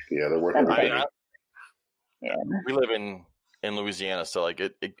 Yeah, they're working. Yeah, we live in Louisiana, so like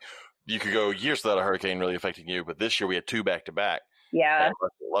it you could go years without a hurricane really affecting you, but this year we had 2 back to back. Yeah. And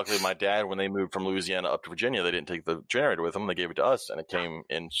luckily, my dad, when they moved from Louisiana up to Virginia, they didn't take the generator with them. They gave it to us, and it came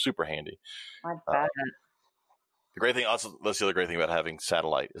in super handy. The great thing, also, that's the other great thing about having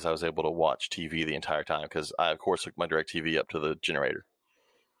satellite, is I was able to watch TV the entire time because I, of course, hooked my DirecTV up to the generator.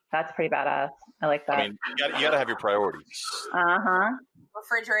 That's pretty badass. I like that. I mean, you got to have your priorities.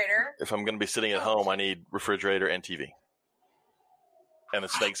 Refrigerator. If I'm going to be sitting at home, I need refrigerator and TV. And the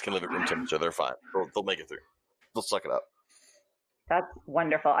snakes can live at room temperature. They're fine. They'll make it through. They'll suck it up. That's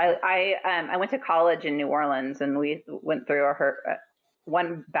wonderful. I went to college in New Orleans, and we went through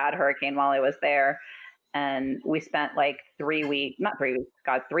one bad hurricane while I was there, and we spent like 3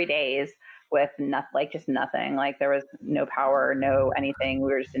 days with nothing. Like there was no power, no anything.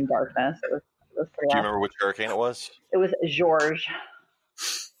 We were just in darkness. It was pretty. Do you remember which hurricane it was? It was George.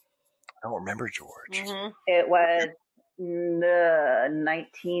 I don't remember George. Mm-hmm. It was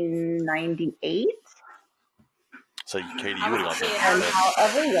 1998. So, Katie, you would have gone And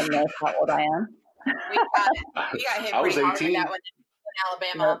everyone knows how old I am. We got hit I was pretty hard 18. with that one in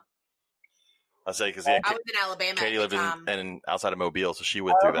Alabama. I say because I was in Alabama. Katie lived at the in outside of Mobile, so she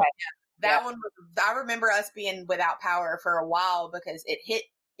went through that. That one was, I remember us being without power for a while because it hit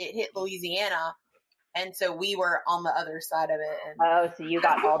Louisiana, and so we were on the other side of it. And so you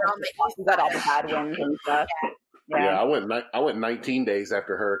got all the bad winds and stuff. Yeah, I went 19 days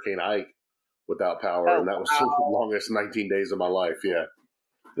after Hurricane Ike without power, and that was the longest 19 days of my life. Yeah,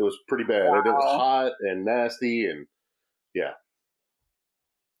 it was pretty bad. Wow. It was hot and nasty, and yeah.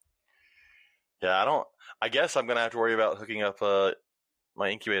 I guess I'm gonna have to worry about hooking up my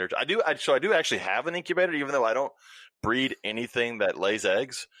incubator. I do actually have an incubator, even though I don't breed anything that lays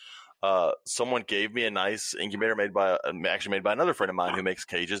eggs. Someone gave me a nice incubator made by another friend of mine who makes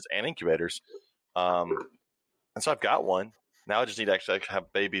cages and incubators. And so I've got one. Now I just need to actually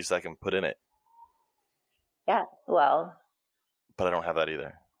have babies that I can put in it. Yeah, well. But I don't have that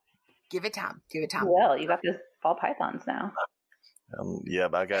either. Give it time. Well, you got those ball pythons now. Yeah,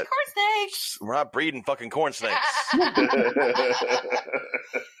 but I got corn snakes. We're not breeding fucking corn snakes.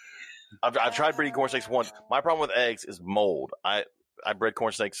 I've tried breeding corn snakes once. My problem with eggs is mold. I bred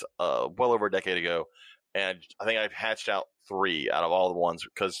corn snakes well over a decade ago, and I think I've hatched out 3 out of all the ones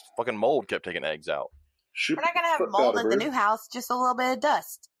because fucking mold kept taking eggs out. We're not gonna have mold in the new house, just a little bit of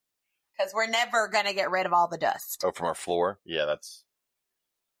dust, because we're never gonna get rid of all the dust. Oh, from our floor? Yeah, that's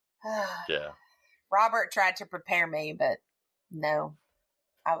yeah. Robert tried to prepare me, but no,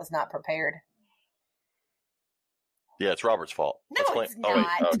 I was not prepared. Yeah, it's Robert's fault. No, it's not.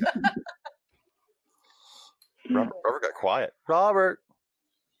 Robert got quiet. Robert,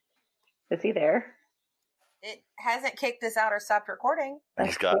 is he there? It hasn't kicked us out or stopped recording.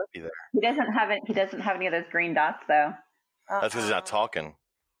 He's got to be there. He doesn't have any of those green dots though. That's because he's not talking.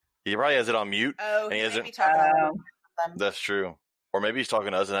 He probably has it on mute. Oh, and he hasn't. That's true. Or maybe he's talking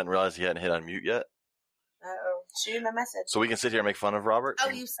to us and hadn't realized he hadn't hit on mute yet. Uh-oh. Shoot him a message. So we can sit here and make fun of Robert? Oh,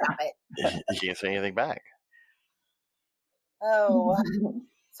 you stop it. He can't say anything back. Oh.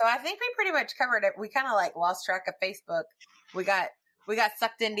 So I think we pretty much covered it. We kind of like lost track of Facebook. We got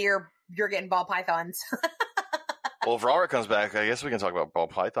sucked into you're getting ball pythons. Well, if Robert comes back, I guess we can talk about ball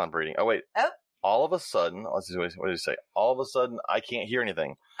python breeding. Oh, wait. Oh. All of a sudden, let's see, what did he say? All of a sudden, I can't hear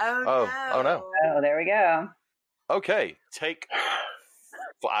anything. Oh, no. Oh, there we go. Okay,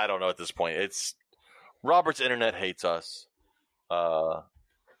 I don't know at this point. It's Robert's internet hates us. But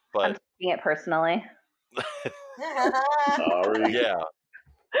I'm taking it personally. Sorry. Yeah.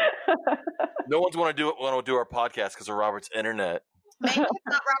 No one's want to do our podcast because of Robert's internet. Maybe it's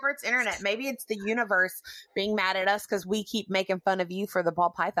not Robert's internet. Maybe it's the universe being mad at us because we keep making fun of you for the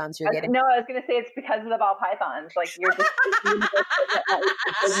ball pythons you're getting. No, I was going to say it's because of the ball pythons. Like you're just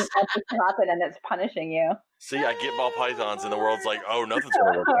doesn't want this to happen, and it's punishing you. See, I get ball pythons, and the world's like, oh, nothing's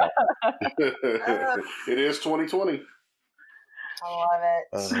going to work out. It is 2020. I love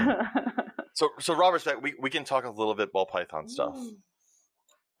it. So Robert's back. We can talk a little bit ball python stuff.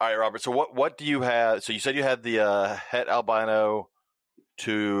 All right, Robert. So what do you have? So you said you had the het albino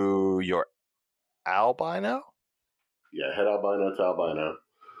to your albino? Yeah, het albino to albino.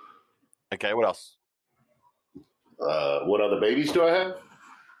 Okay, what else? What other babies do I have?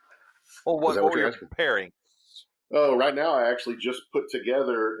 Well, what were you comparing? Oh, right now I actually just put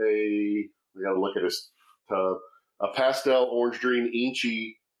together I got to look at this tub, a pastel orange green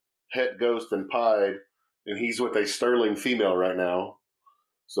Inchi het ghost and pied, and he's with a sterling female right now.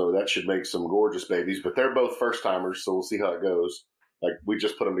 So that should make some gorgeous babies. But they're both first timers, so we'll see how it goes. Like we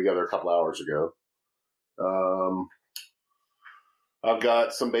just put them together a couple hours ago. I've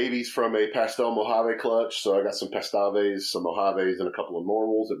got some babies from a pastel Mojave clutch. So I got some pastaves, some Mojaves, and a couple of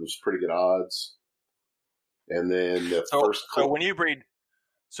normals. It was pretty good odds. And then the first. So when you breed,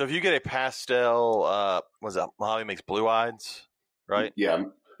 so if you get a pastel, what's that? Mojave makes blue eyes, right? Yeah,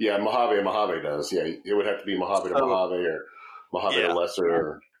 Mojave does. Yeah, it would have to be Mojave to Mojave or Mojave to Lesser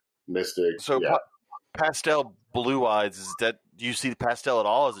or Mystic. So pastel blue eyes, is that, do you see the pastel at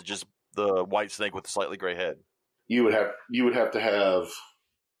all? Or is it just the white snake with a slightly gray head? You would have to have.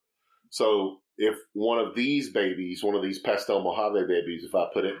 So if one of these pastel Mojave babies, if I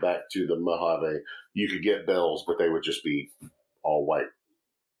put it back to the Mojave, you could get bells, but they would just be all white.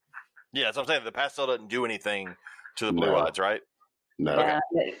 Yeah, that's what I'm saying. The pastel doesn't do anything to the blue eyes, right? No. Yeah.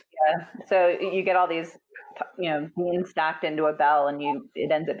 So you get all these, being stacked into a bell, and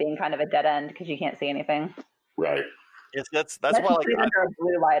it ends up being kind of a dead end because you can't see anything. Right. Yes, that's why, like, under a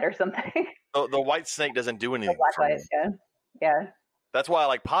blue light or something. The white snake doesn't do anything. Black for me. light, yeah. That's why I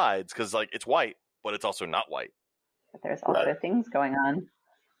like pieds, because like it's white, but it's also not white. But there's also things going on.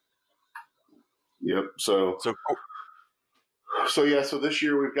 Yep. So this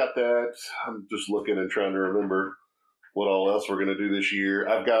year we've got that. I'm just looking and trying to remember what all else we're going to do this year.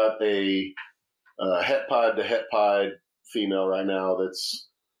 I've got a het pied to het pied female right now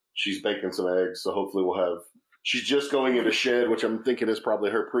she's baking some eggs, so hopefully she's just going into shed, which I'm thinking is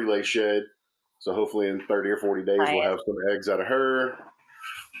probably her pre-lay shed. So hopefully in 30 or 40 days we'll have some eggs out of her.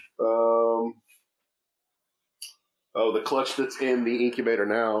 The clutch that's in the incubator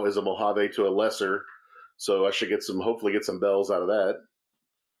now is a Mojave to a Lesser. So I should hopefully get some bells out of that.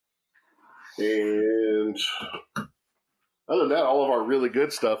 And other than that, all of our really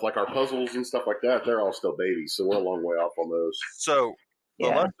good stuff, like our puzzles and stuff like that, they're all still babies. So we're a long way off on those. So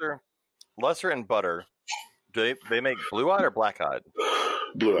the Lesser and Butter, do they make blue-eyed or black-eyed?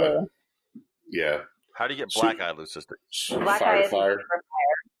 Blue-eyed. Yeah. How do you get black-eyed, Lucistic? Black-eyed fire.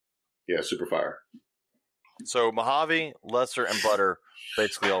 Yeah, super fire. So Mojave, Lesser, and Butter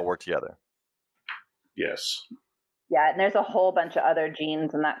basically all work together. Yes. Yeah, and there's a whole bunch of other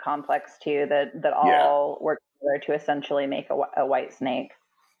genes in that complex too that all work together to essentially make a white snake.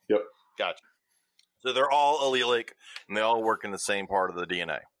 Yep. Gotcha. So they're all allelic, and they all work in the same part of the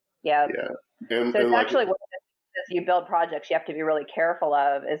DNA. Yeah. Yeah. And it's actually one of the things you build projects you have to be really careful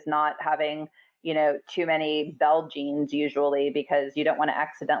of is not having too many bell genes usually, because you don't want to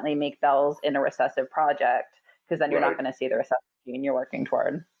accidentally make bells in a recessive project, because then you're not going to see the recessive gene you're working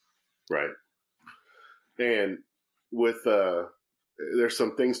toward. Right. And with there's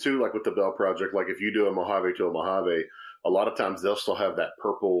some things too, like with the bell project, like if you do a Mojave to a Mojave, a lot of times they'll still have that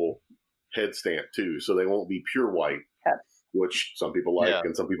purple head stamp too, so they won't be pure white, which some people like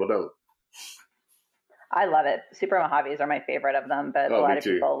and some people don't. I love it. Super Mojaves are my favorite of them, but a lot of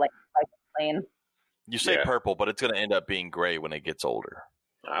people like plain. You say purple, but it's going to end up being gray when it gets older.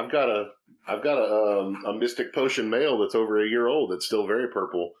 I've got a Mystic Potion male that's over a year old that's still very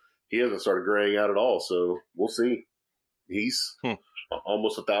purple. He hasn't started graying out at all, so we'll see. He's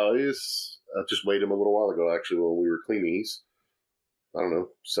almost 1,000. I just weighed him a little while ago, actually, when we were cleaning. He's,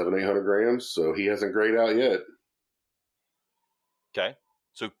 700-800 grams, so he hasn't grayed out yet. Okay.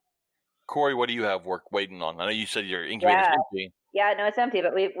 So, Kori, what do you have waiting on? I know you said your incubator's empty. Yeah, no, it's empty,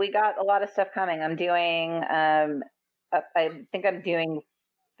 but we got a lot of stuff coming. I'm doing, I think I'm doing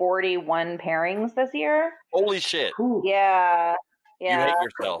 41 pairings this year. Holy shit! Yeah. You hate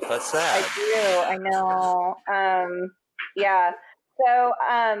yourself. That's sad. I do. I know. Yeah. So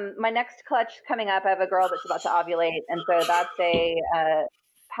my next clutch coming up, I have a girl that's about to ovulate, and so that's a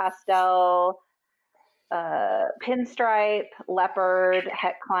pastel pinstripe leopard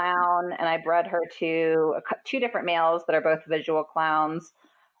het clown, and I bred her to two different males that are both visual clowns.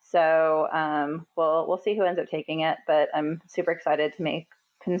 So we'll see who ends up taking it, but I'm super excited to make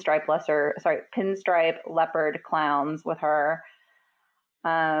pinstripe leopard clowns with her.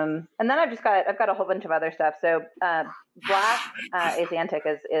 And then I've got a whole bunch of other stuff. So black Asiatic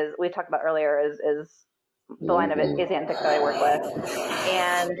is we talked about earlier is the line of Asiatic that I work with,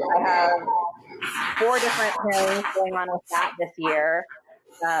 and I have 4 different pairings going on with that this year.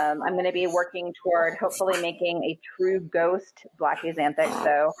 I'm going to be working toward hopefully making a true ghost black Asiatic,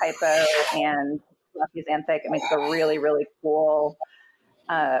 so hypo and black Asiatic. It makes a really, really cool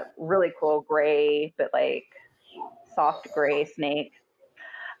gray, but like soft gray snake.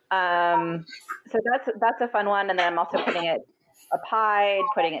 So that's a fun one. And then I'm also putting it a pied,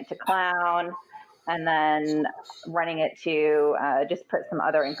 putting it to clown, and then running it to just put some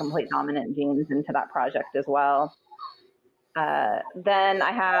other incomplete dominant genes into that project as well. Then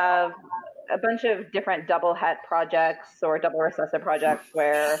I have a bunch of different double het projects or double recessive projects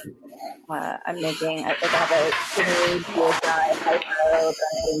where I'm making, I have a skinny PSI hypo,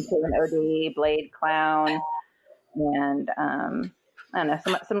 into an OD blade clown, and I don't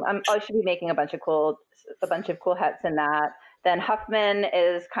know, I should be making a bunch of cool hets in that. Then Huffman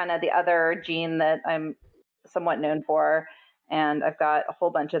is kind of the other gene that I'm somewhat known for. And I've got a whole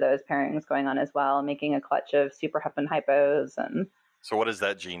bunch of those pairings going on as well, making a clutch of super Huffman hypos. And so what does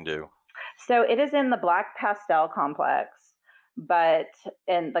that gene do? So it is in the black pastel complex, but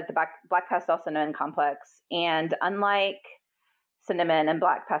in like the black pastel cinnamon complex. And unlike cinnamon and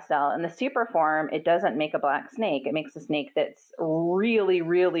black pastel, in the super form, it doesn't make a black snake. It makes a snake that's really,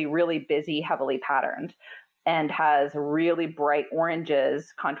 really, really busy, heavily patterned, and has really bright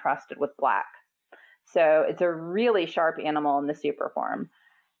oranges contrasted with black. So it's a really sharp animal in the super form.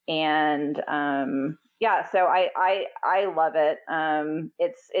 And so I love it.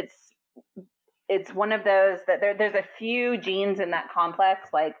 It's one of those that there's a few genes in that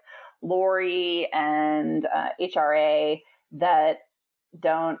complex, like Lori and HRA, that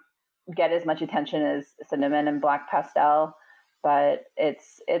don't get as much attention as cinnamon and black pastel, but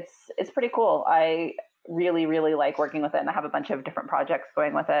it's pretty cool. I really, really like working with it, and I have a bunch of different projects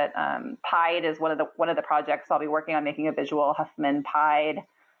going with it. Pied is one of the projects I'll be working on, making a visual Huffman pied.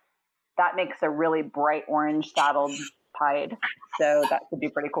 That makes a really bright orange saddled pied, so that could be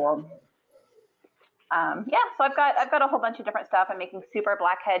pretty cool. So I've got a whole bunch of different stuff. I'm making super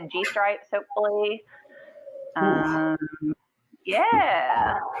blackhead G stripes, hopefully. I've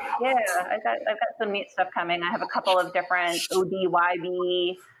got some neat stuff coming. I have a couple of different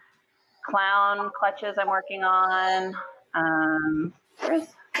ODYB clown clutches I'm working on.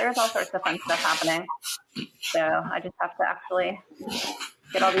 There's all sorts of fun stuff happening. So I just have to actually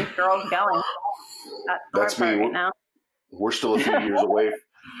get all these girls going. That's me right now. We're still a few years away.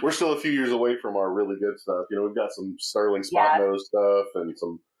 We're still a few years away from our really good stuff. You know, we've got some sterling spot nose stuff and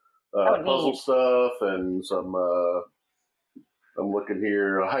some puzzle stuff and some. I'm looking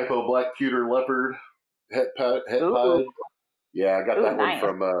here, a hypo black pewter leopard het pied. Yeah, I got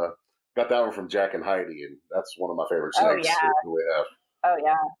that one from Jack and Heidi, and that's one of my favorite snakes that we have. Oh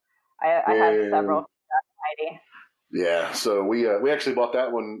yeah, I have several from Jack and Heidi. Yeah, so we actually bought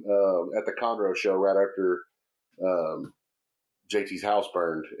that one at the Conroe show right after JT's house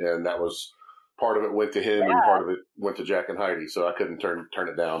burned, and that was part of it went to him and part of it went to Jack and Heidi, so I couldn't turn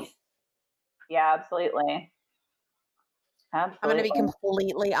it down. Yeah, absolutely. I'm going to be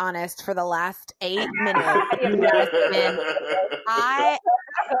completely honest. For the last 8 minutes, I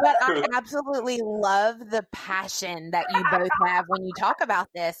absolutely love the passion that you both have when you talk about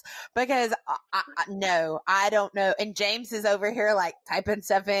this, because I don't know. And James is over here like typing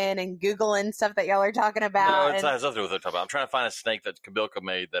stuff in and Googling stuff that y'all are talking about. No, it has nothing to do with what I'm talking about. I'm trying to find a snake that Kabilka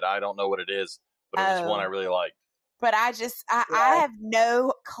made that I don't know what it is, but it was one I really liked. But I have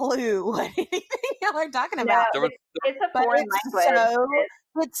no clue what anything y'all are talking about. It's a foreign language.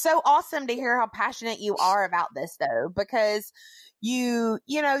 It's so awesome to hear how passionate you are about this, though, because you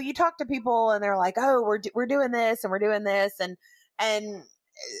talk to people and they're like, oh, we're doing this and we're doing this. And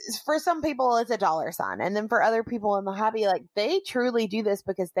for some people it's a dollar sign. And then for other people in the hobby, like they truly do this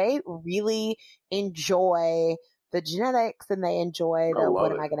because they really enjoy the genetics and they enjoy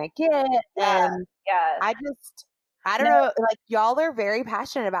what am I going to get? And I don't know, like y'all are very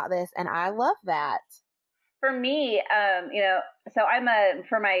passionate about this and I love that. For me, so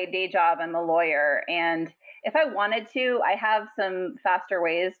for my day job, I'm a lawyer, and if I wanted to, I have some faster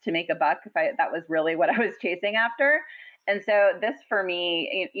ways to make a buck if that was really what I was chasing after. And so this for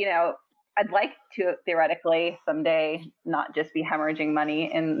me, I'd like to theoretically someday not just be hemorrhaging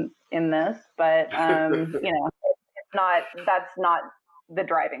money in this, but that's not the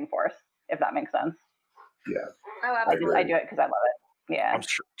driving force, if that makes sense. Yeah. I do it because I love it. Yeah. I'm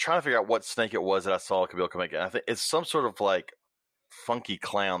trying to figure out what snake it was that I saw Kabilka make. I think it's some sort of like funky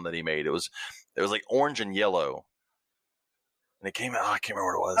clown that he made. It was like orange and yellow. And it came out, I can't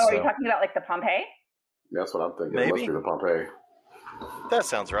remember what it was. Are you talking about like the Pompeii? That's what I'm thinking. Maybe. It must be the Pompeii. That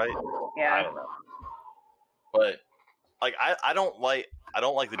sounds right. Yeah. I don't know. But like I don't like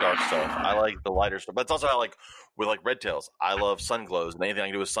the dark stuff. I like the lighter stuff. But it's also how like with like red tails. I love sun glows, and anything I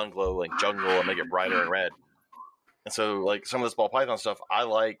can do with sun glow, like jungle, and make it brighter and red. And so like some of this ball python stuff, I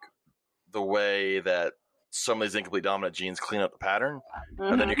like the way that some of these incomplete dominant genes clean up the pattern,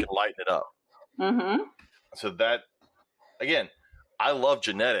 and then you can lighten it up. Mm-hmm. So that, again, I love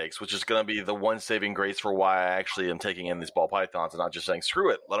genetics, which is going to be the one saving grace for why I actually am taking in these ball pythons and not just saying, screw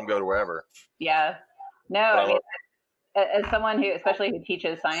it, let them go to wherever. Yeah. No, as someone who, especially who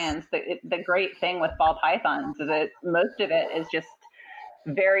teaches science, the great thing with ball pythons is that most of it is just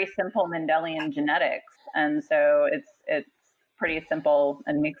very simple Mendelian genetics, and so it's pretty simple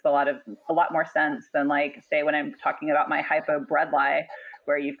and makes a lot more sense than, like, say, when I'm talking about my hypo bredli,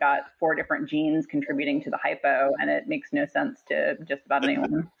 where you've got 4 different genes contributing to the hypo, and it makes no sense to just about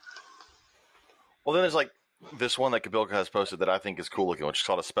anyone. Well, then there's like this one that Kabilka has posted that I think is cool looking, which is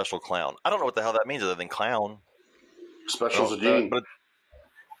called a special clown. I don't know what the hell that means other than clown. Special's a gene. But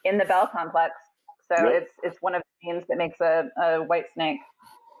In the Bell complex. So Yep. it's one of the genes that makes a white snake.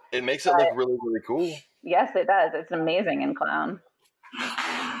 it makes it look really, really cool. Yes, it does. It's amazing in clown.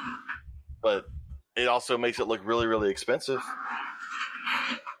 But it also makes it look really, really expensive.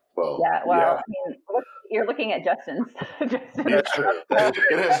 Well, Yeah, well, I mean, you're looking at Justin's. it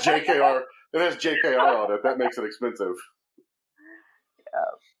has JKR. It has JKR on it. That makes it expensive.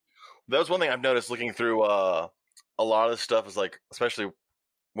 That was one thing I've noticed looking through a lot of this stuff is like, especially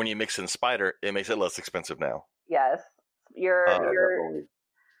when you mix in spider, it makes it less expensive now. Yes, Definitely.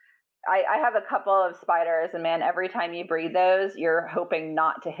 I have a couple of spiders, and man, every time you breed those, you're hoping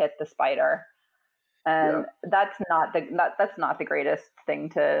not to hit the spider, and that's not the greatest thing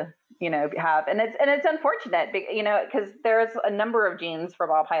to have, and it's unfortunate, because there's a number of genes for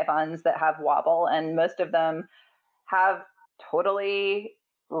ball pythons that have wobble, and most of them have totally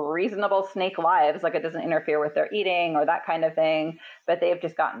reasonable snake lives, like it doesn't interfere with their eating or that kind of thing, but they've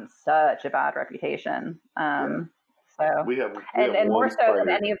just gotten such a bad reputation. So we have and more so spider. than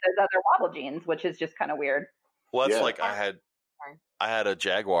any of those other wobble genes, which is just kind of weird. Well, that's Yeah. like I had a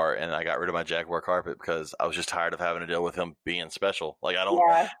jaguar, and I got rid of my jaguar carpet because I was just tired of having to deal with him being special. Like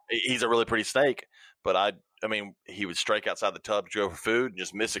he's a really pretty snake, but I mean, he would strike outside the tub to go for food and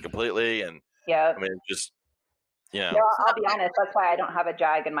just miss it completely. And Yeah. I mean, just, No, I'll be honest. That's why I don't have a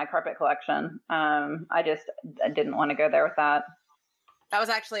jag in my carpet collection. I didn't want to go there with that. That was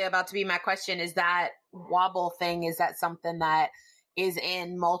actually about to be my question. Is that wobble thing, is that something that is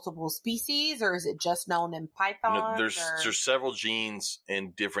in multiple species, or is it just known in pythons? There's several genes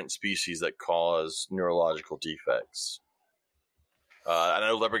in different species that cause neurological defects. I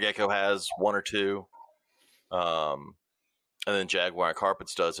know leopard gecko has 1 or 2. And then jaguar and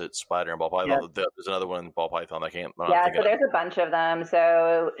carpets does it. Spider and ball python. Yeah. There's another one in ball python. So there's a bunch of them.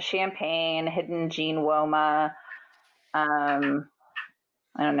 So champagne, hidden gene woma.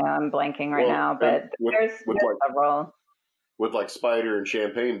 I don't know. I'm blanking right now, but there's several. With like spider and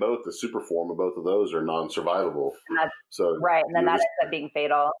champagne, both the super form of both of those are non-survivable. So right, and then that ends up being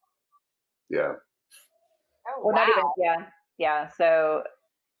fatal. Yeah. Oh, well, wow. not even. Yeah. So.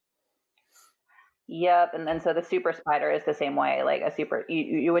 Yep, and then so the super spider is the same way. Like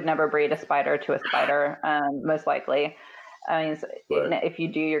you would never breed a spider to a spider, most likely. I mean, if you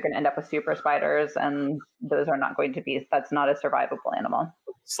do, you're going to end up with super spiders, and those are not going to be. That's not a survivable animal.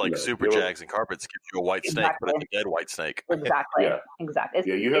 It's like super jags and carpets gives you a white snake, but it's a dead white snake. Exactly. Exactly.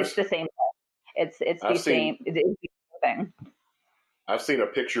 It's the same thing. It's the same thing. I've seen a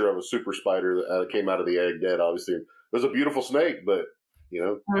picture of a super spider that came out of the egg dead. Obviously, it was a beautiful snake, but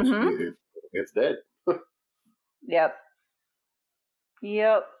it's dead. Yep.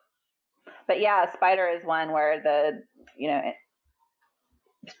 But yeah, spider is one where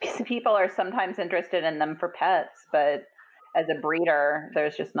people are sometimes interested in them for pets, but as a breeder,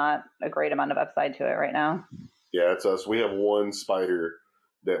 there's just not a great amount of upside to it right now. Yeah, it's us. We have one spider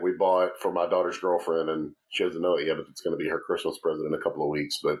that we bought for my daughter's girlfriend, and she doesn't know it yet, but it's going to be her Christmas present in a couple of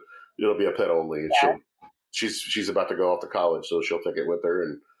weeks, but it'll be a pet only. Yeah. She's about to go off to college, so she'll take it with her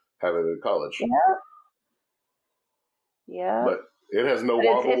and have it in college. Yeah. But it has no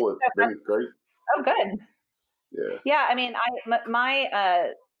wobble. It's been great. Oh, good. Yeah. Yeah. I mean,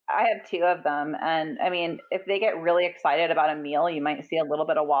 I have 2 of them, and I mean, if they get really excited about a meal, you might see a little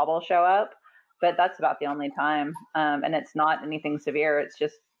bit of wobble show up, but that's about the only time. And it's not anything severe. It's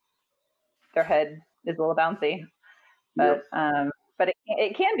just their head is a little bouncy, but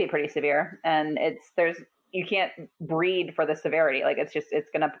it can be pretty severe, and you can't breed for the severity. Like it's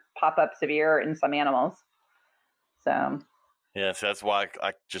going to pop up severe in some animals. So. Yeah, so that's why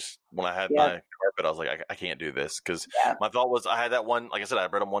I just, when I had my carpet, I was like, I can't do this, because my thought was I had that one, like I said, I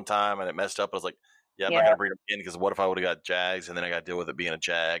bred them one time and it messed up. I was like, I'm not going to breed them again, because what if I would have got jags and then I got to deal with it being a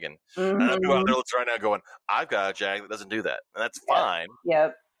jag? And I'm people out there right now going, I've got a jag that doesn't do that. And that's fine.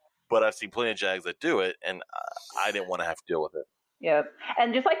 Yep. But I've seen plenty of jags that do it, and I didn't want to have to deal with it. Yep.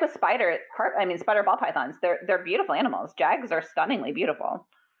 And just like with spider ball pythons, they're beautiful animals. Jags are stunningly beautiful.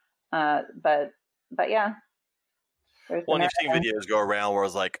 But yeah. Well, and you've seen videos go around where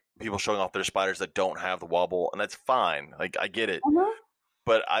it's like people showing off their spiders that don't have the wobble, and that's fine. Like, I get it.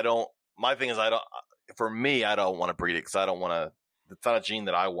 But my thing is, for me, I don't want to breed it because I don't want to. It's not a gene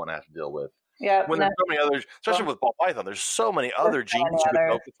that I want to have to deal with. Yeah. When there's so many others, especially with ball python, there's so many other genes you could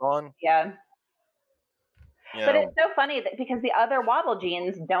focus on. Yeah. But know. it's so funny that because the other wobble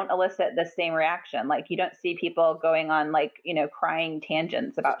genes don't elicit the same reaction. Like you don't see people going on like, crying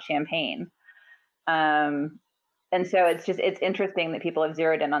tangents about champagne. And so it's interesting that people have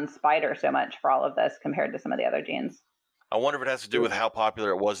zeroed in on spider so much for all of this compared to some of the other genes. I wonder if it has to do with how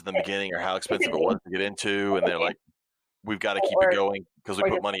popular it was in the beginning or how expensive it was to get into. And they're like, we've got to keep it going because we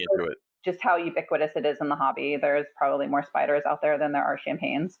put money into it. Just how ubiquitous it is in the hobby. There's probably more spiders out there than there are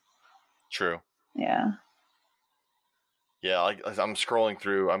champagnes. True. Yeah. Yeah, I'm scrolling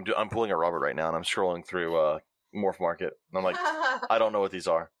through. I'm pulling a Robert right now, and I'm scrolling through Morph Market, and I'm like, I don't know what these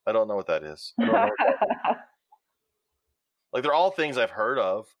are. I don't know what that is. I don't know what that is. Like they're all things I've heard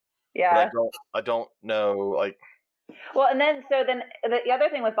of. Yeah. But I don't know. Like. Well, and then the other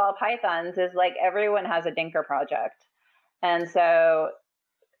thing with ball pythons is like everyone has a dinker project, and so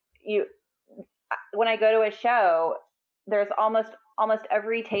when I go to a show, there's almost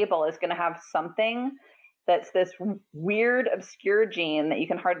every table is going to have something that's this weird, obscure gene that you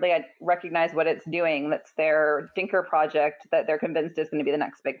can hardly recognize what it's doing. That's their dinker project that they're convinced is going to be the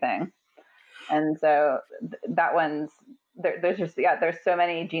next big thing. And so that one's, there's so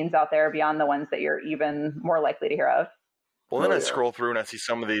many genes out there beyond the ones that you're even more likely to hear of. Well, then I scroll through and I see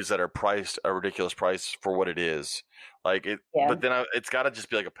some of these that are priced a ridiculous price for what it is. Like it, but then it's got to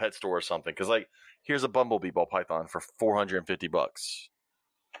just be like a pet store or something. Cause like, here's a bumblebee ball python for $450.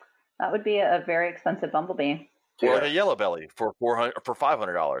 That would be a very expensive bumblebee. Or like a yellow belly for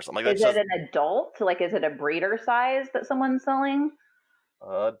 $500. I'm like, that's is it an adult? Like, is it a breeder size that someone's selling?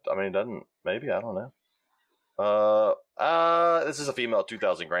 I mean, it doesn't. Maybe, I don't know. This is a female,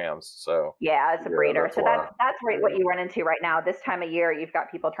 2,000 grams. So yeah, it's a breeder. So that's right what you run into right now. This time of year, you've got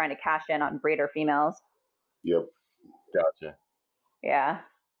people trying to cash in on breeder females. Yep. Gotcha. Yeah.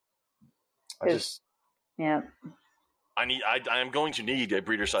 Yeah. I am going to need a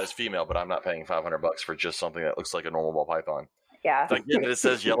breeder size female, but I'm not paying $500 for just something that looks like a normal ball python. Yeah. I get that it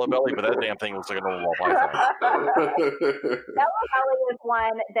says yellow belly, but that damn thing looks like a normal ball python. Yellow belly is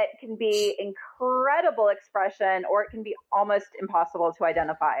one that can be incredible expression, or it can be almost impossible to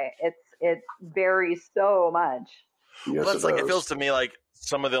identify. It varies so much. Yes, well, it feels to me like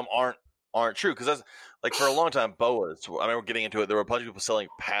some of them aren't true, because that's like for a long time boas. I remember getting into it. There were a bunch of people selling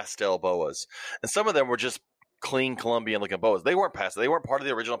pastel boas, and some of them were just clean Colombian looking boas. They weren't pastel. They weren't part of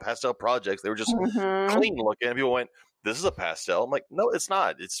the original pastel projects. They were just clean looking. And people went, "This is a pastel." I'm like, "No, it's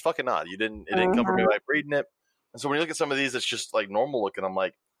not. It's fucking not. It didn't come from me by breeding it." And so when you look at some of these, it's just like normal looking. I'm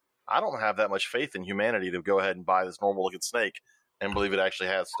like, I don't have that much faith in humanity to go ahead and buy this normal looking snake and believe it actually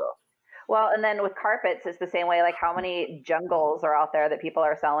has stuff. Well, and then with carpets, it's the same way. Like, how many jungles are out there that people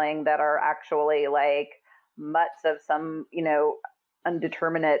are selling that are actually like mutts of some,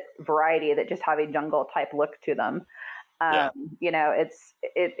 undeterminate variety that just have a jungle type look to them.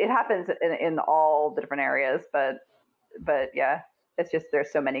 It happens in all the different areas, but yeah, it's just,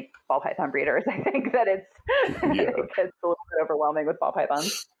 there's so many ball python breeders. I think that it gets a little bit overwhelming with ball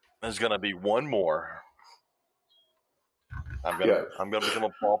pythons. There's going to be one more. I'm gonna become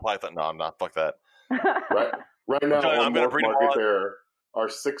a ball python. No, I'm not. Fuck that. Right now, I'm going to breed market. There are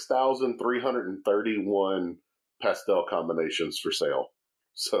 6,331 pastel combinations for sale.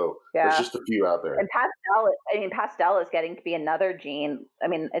 So there's just a few out there. And pastel is getting to be another gene. I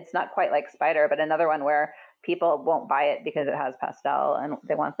mean, it's not quite like spider, but another one where people won't buy it because it has pastel and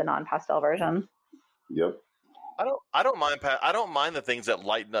they want the non-pastel version. Yep. I don't mind. I don't mind the things that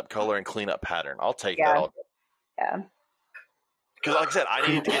lighten up color and clean up pattern. I'll take that. Yeah. Because, like I said, I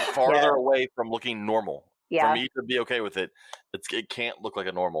need to get farther away from looking normal. Yeah. For me to be okay with it, it can't look like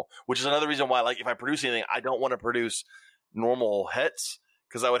a normal. Which is another reason why, like, if I produce anything, I don't want to produce normal hets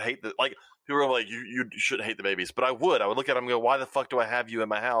because I would hate the like. People are like, you shouldn't hate the babies, but I would. I would look at them and go, why the fuck do I have you in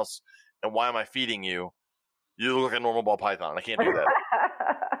my house, and why am I feeding you? You look like a normal ball python. I can't do that.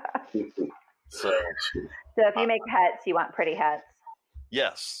 So if you make hets, you want pretty hets.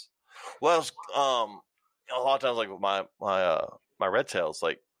 Yes. Well, a lot of times, like with my Reptiles,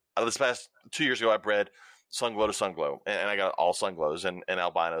 like this past 2 years ago, I bred Sunglow to Sunglow, and I got all Sunglows and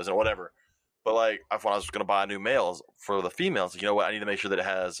albinos and whatever. But like, when I was going to buy new males for the females, you know what? I need to make sure that it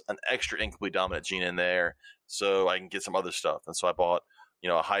has an extra incomplete dominant gene in there, so I can get some other stuff. And so I bought,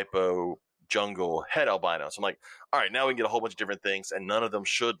 a hypo jungle head albino. So I'm like, all right, now we can get a whole bunch of different things, and none of them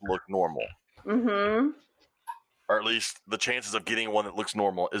should look normal. Mm-hmm. Or at least the chances of getting one that looks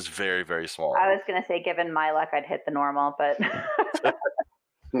normal is very, very small. I was going to say, given my luck, I'd hit the normal, but.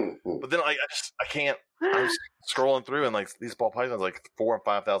 But then I can't. I'm scrolling through and like these ball pythons like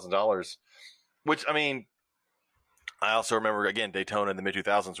 $4,000 and $5,000, Which, I mean, I also remember, again, Daytona in the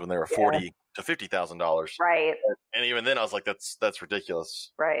mid-2000s when they were $40,000 to $50,000. Right. And even then I was like, that's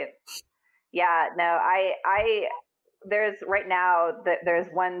ridiculous. Right. Yeah, no, I there's right now that there's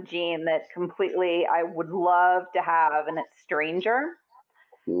one gene that completely I would love to have, and it's Stranger,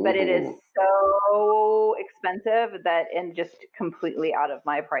 but it is so expensive and just completely out of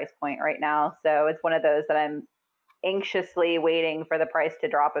my price point right now. So it's one of those that I'm anxiously waiting for the price to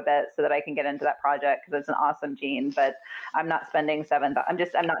drop a bit so that I can get into that project because it's an awesome gene. But I'm not spending I'm not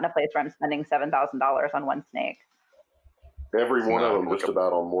in a place where I'm spending $7,000 on one snake. Every one of them just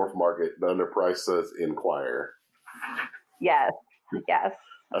about on Morph Market, under price says inquire. Yes.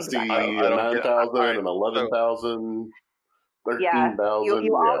 I see 9,000 and 11,000, 13,000.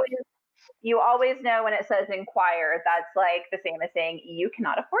 You always know when it says inquire, that's like the same as saying you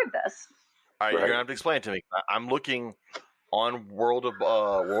cannot afford this. All right, you're gonna have to explain it to me. I'm looking on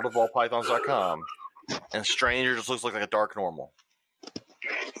worldofballpythons.com, and Stranger just looks like a dark normal.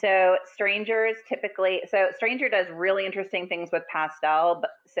 So Stranger does really interesting things with pastel,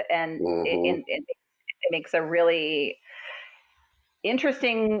 and it makes a really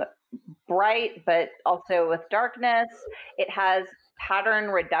interesting bright, but also with darkness. It has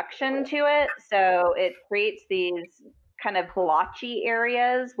pattern reduction to it, so it creates these kind of blotchy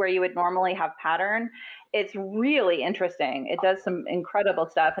areas where you would normally have pattern. It's really interesting. It does some incredible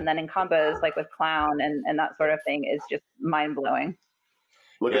stuff, and then in combos like with clown and that sort of thing is just mind-blowing.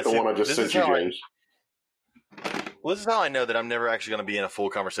 Look at the one I just sent you, James. Well, this is how I know that I'm never actually going to be in a full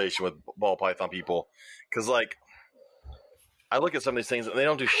conversation with ball python people, because like I look at some of these things and they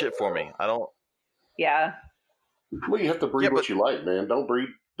don't do shit for me. I don't. Yeah. Well, you have to breed what you like, man. Don't breed.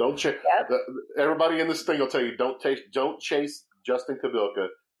 Don't chase. Yep. Everybody in this thing will tell you don't chase Justin Kabilka.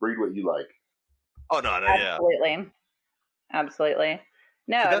 Breed what you like. Oh no, absolutely.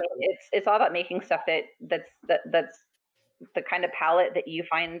 No, I mean, it's all about making stuff that's the kind of palette that you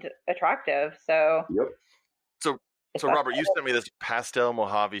find attractive. So yep. So Robert, you sent me this pastel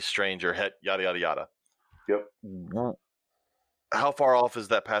Mojave Stranger, yada yada yada. Yep. How far off is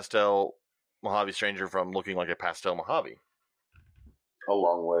that pastel Mojave Stranger from looking like a pastel Mojave? A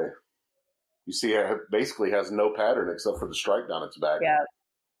long way. You see, it basically has no pattern except for the stripe down its back. Yeah.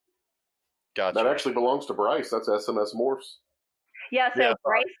 Gotcha. That actually belongs to Bryce. That's SMS Morphs. Yeah, so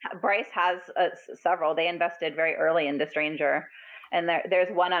Bryce has several. They invested very early into Stranger. And there's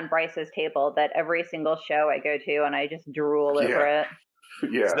one on Bryce's table that every single show I go to, and I just drool over it.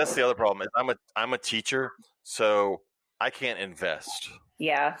 Yeah. So that's the other problem. Is I'm a teacher, so I can't invest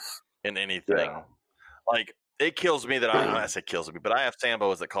in anything. Yeah. Like, it kills me that I say kills me, but I have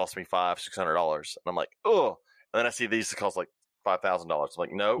Sambos that cost me $500-$600, and I'm like, oh. And then I see these that cost like $5,000. I'm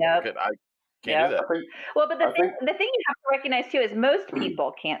like, no, I can't do that. Well, but the thing you have to recognize too is most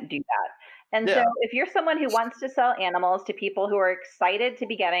people can't do that. And so if you're someone who wants to sell animals to people who are excited to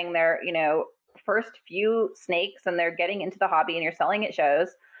be getting their, first few snakes and they're getting into the hobby and you're selling at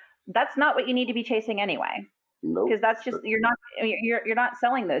shows, that's not what you need to be chasing anyway. Nope. Because that's just you're not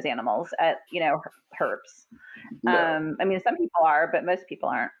selling those animals at herps. No. I mean, some people are, but most people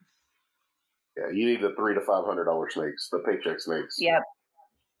aren't. Yeah, you need the $300 to $500 snakes, the paycheck snakes. Yep.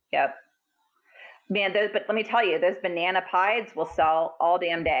 Man, but let me tell you, those banana pieds will sell all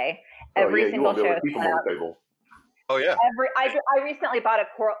damn day. Every single show. Keep them on the table. Oh yeah. I recently bought a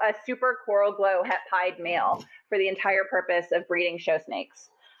super coral glow het pied male for the entire purpose of breeding show snakes,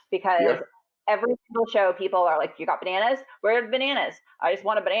 because every single show people are like, "You got bananas? Where are the bananas? I just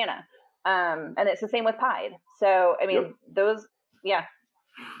want a banana." And it's the same with pied. So I mean, those,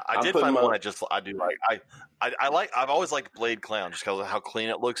 I did find one I've always liked Blade Clown just because of how clean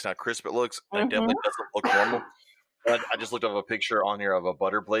it looks and how crisp it looks. And it definitely doesn't look normal. But I just looked up a picture on here of a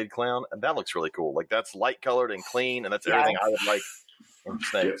butter blade clown, and that looks really cool. Like, that's light colored and clean, and that's everything I would like in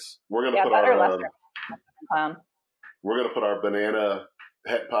snakes. We're gonna put our banana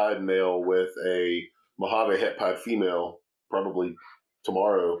het pied male with a Mojave het pied female probably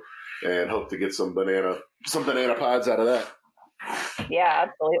tomorrow, and hope to get some banana pieds out of that. Yeah,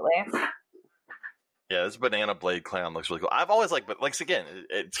 absolutely. Yeah, this banana blade clown looks really cool. I've always liked, but again,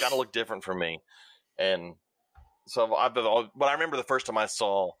 it's got to look different for me. And so but I remember the first time I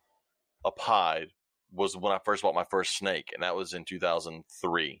saw a pied was when I first bought my first snake, and that was in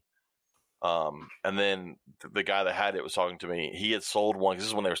 2003. And then the guy that had it was talking to me. He had sold one, because this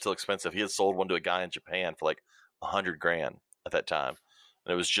is when they were still expensive. He had sold one to a guy in Japan for like $100,000 at that time.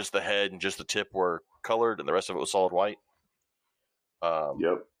 And it was just the head and just the tip were colored, and the rest of it was solid white. So I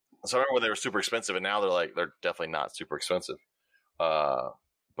remember when they were super expensive, and now they're definitely not super expensive.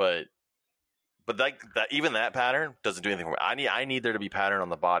 But But that even that pattern doesn't do anything for me. I need there to be pattern on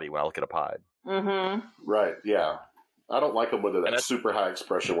the body when I look at a pied. Mm-hmm. Right, yeah. I don't like them with that super high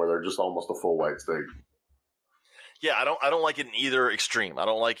expression where they're just almost a full white snake. Yeah, I don't like it in either extreme. I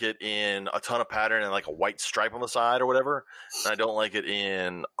don't like it in a ton of pattern and like a white stripe on the side or whatever. And I don't like it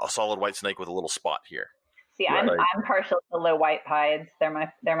in a solid white snake with a little spot here. See, I'm partial to low white pieds. They're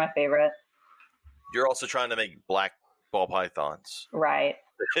my favorite. You're also trying to make black ball pythons. Right.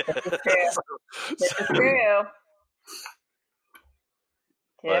 This is true. This is true.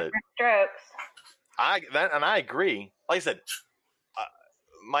 Different strokes. I agree. Like I said,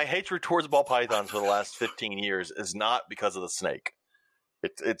 my hatred towards ball pythons for the last 15 years is not because of the snake.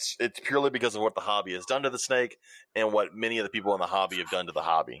 It's purely because of what the hobby has done to the snake and what many of the people in the hobby have done to the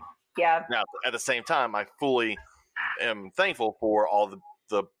hobby. Yeah. Now, at the same time, I fully am thankful for all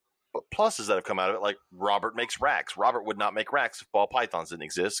the pluses that have come out of it. Like Robert makes racks. Robert would not make racks if ball pythons didn't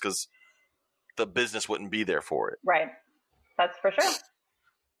exist because the business wouldn't be there for it. Right. That's for sure.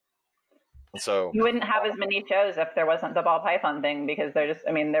 So you wouldn't have as many shows if there wasn't the ball python thing because there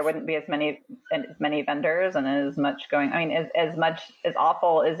wouldn't be as many vendors and as much going. I mean, as much as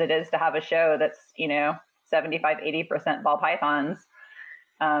awful as it is to have a show that's 75-80% ball pythons,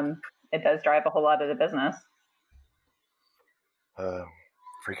 it does drive a whole lot of the business.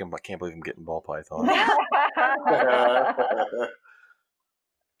 Freaking! I can't believe I'm getting ball pythons.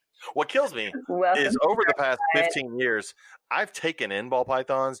 What kills me is over the past 15 years, I've taken in ball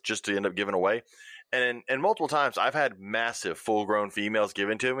pythons just to end up giving away. And multiple times I've had massive full-grown females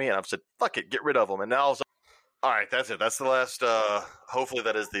given to me, and I've said, fuck it, get rid of them. And now, all right, that's it. That's the last, hopefully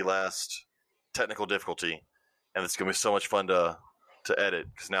that is the last technical difficulty. And it's going to be so much fun to edit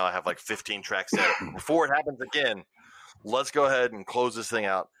because now I have like 15 tracks to edit. Before it happens again, let's go ahead and close this thing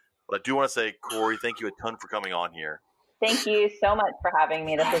out. But I do want to say, Kori, thank you a ton for coming on here. Thank you so much for having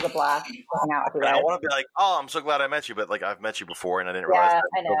me. This was a blast hanging out with you guys. I want to be like, oh, I'm so glad I met you, but like I've met you before and I didn't realize that.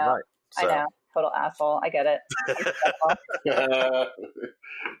 I know. So. I know. Total asshole. I get it.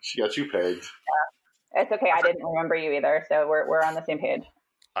 She got you pegged. Yeah. It's okay. I didn't remember you either, so we're on the same page.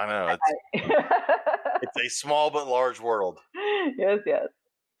 I know. It's a small but large world. Yes.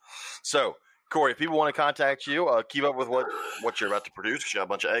 So, Kori, if people want to contact you, keep up with what you're about to produce because you got a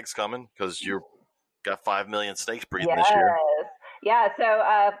bunch of eggs coming because you're got 5 million snakes breeding this year. Yeah, so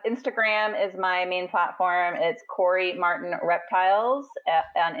Instagram is my main platform. It's Kori Martin Reptiles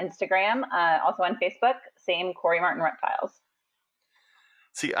on Instagram. Also on Facebook, same Kori Martin Reptiles.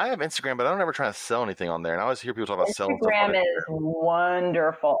 See, I have Instagram, but I don't ever try to sell anything on there. And I always hear people talk about selling stuff. Instagram is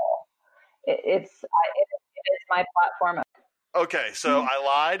wonderful. It is my platform. Okay, so I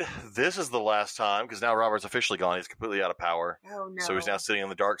lied. This is the last time because now Robert's officially gone. He's completely out of power. Oh, no. So he's now sitting in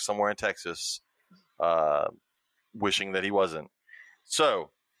the dark somewhere in Texas. Wishing that he wasn't.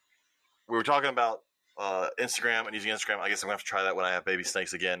 So we were talking about Instagram and using Instagram. I guess I'm gonna have to try that when I have baby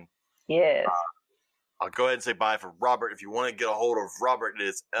snakes again. Yes. I'll go ahead and say bye for Robert. If you want to get a hold of Robert, it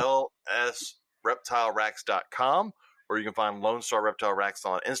is lsreptileracks.com, or you can find Lone Star Reptile Racks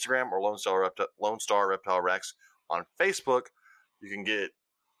on Instagram or Lone Star Reptile Racks on Facebook. You can get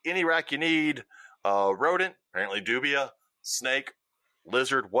any rack you need, rodent, apparently dubia, snake,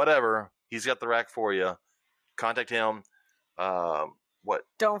 lizard, whatever. He's got the rack for you. Contact him. What?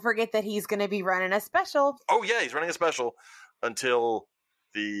 Don't forget that he's going to be running a special. Oh, yeah. He's running a special until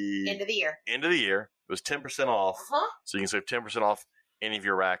the end of the year. It was 10% off. So you can save 10% off any of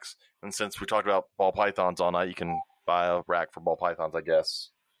your racks. And since we talked about ball pythons all night, you can buy a rack for ball pythons, I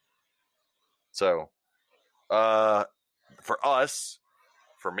guess. So, for us,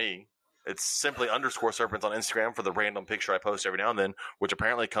 for me, it's simply _serpents on Instagram for the random picture I post every now and then, which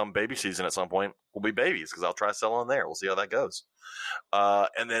apparently come baby season at some point will be babies because I'll try to sell on there. We'll see how that goes.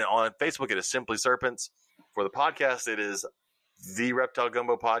 And then on Facebook, it is Simply Serpents. For the podcast, it is The Reptile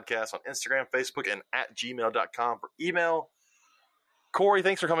Gumbo Podcast on Instagram, Facebook, and at gmail.com for email. Kori,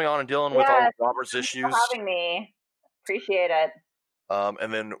 thanks for coming on and dealing with all of Robert's issues. Thanks for having me. Appreciate it.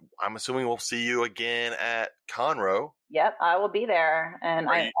 And then I'm assuming we'll see you again at Conroe. Yep, I will be there, and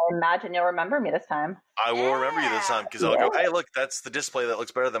I imagine you'll remember me this time. I will remember you this time because I'll go, hey, look, that's the display that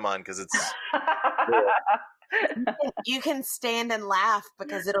looks better than mine because it's... You can stand and laugh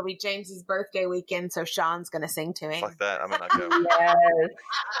because it'll be James's birthday weekend, so Sean's going to sing to him. Fuck that, I'm going to go. Yes.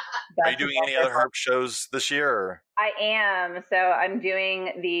 Are you doing any other herp shows this year? Or? I am. So I'm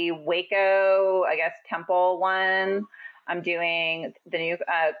doing the Waco, I guess, Temple one. I'm doing the new...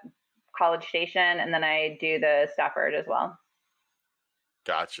 College Station, and then I do the Stafford as well.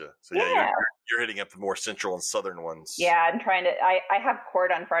 Gotcha. So you're hitting up the more central and southern ones. Yeah, I'm trying to. I have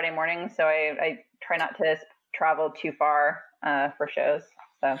court on Friday morning, so I try not to travel too far for shows.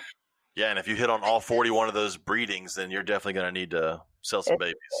 So Yeah, and if you hit on all 41 of those breedings, then you're definitely going to need to sell some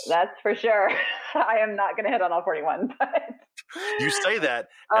babies. That's for sure. I am not going to hit on all 41, but you say that,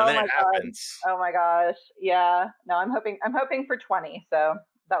 and then it happens. Oh my gosh! Yeah, no, I'm hoping for 20. So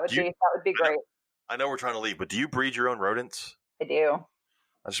that would be great. I know we're trying to leave, but do you breed your own rodents? I do.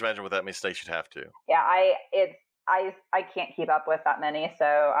 I just imagine with that many snakes you'd have to. Yeah, I can't keep up with that many,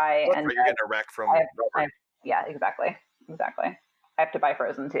 so you're getting a rack from. Yeah, exactly. I have to buy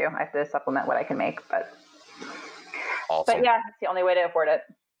frozen too. I have to supplement what I can make, but awesome. But yeah, it's the only way to afford it.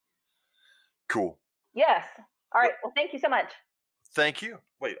 Cool. Yes. All right. Well, thank you so much. Thank you.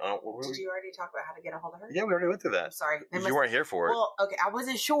 Wait, did you already talk about how to get a hold of her? Yeah, we already went through that. I'm sorry. You weren't here for it. Well, okay, I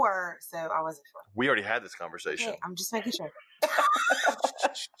wasn't sure, so I wasn't sure. We already had this conversation. Okay, I'm just making sure.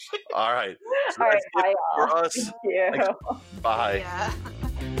 All right. So all right. Bye, for us. Thank you. Bye. Yeah.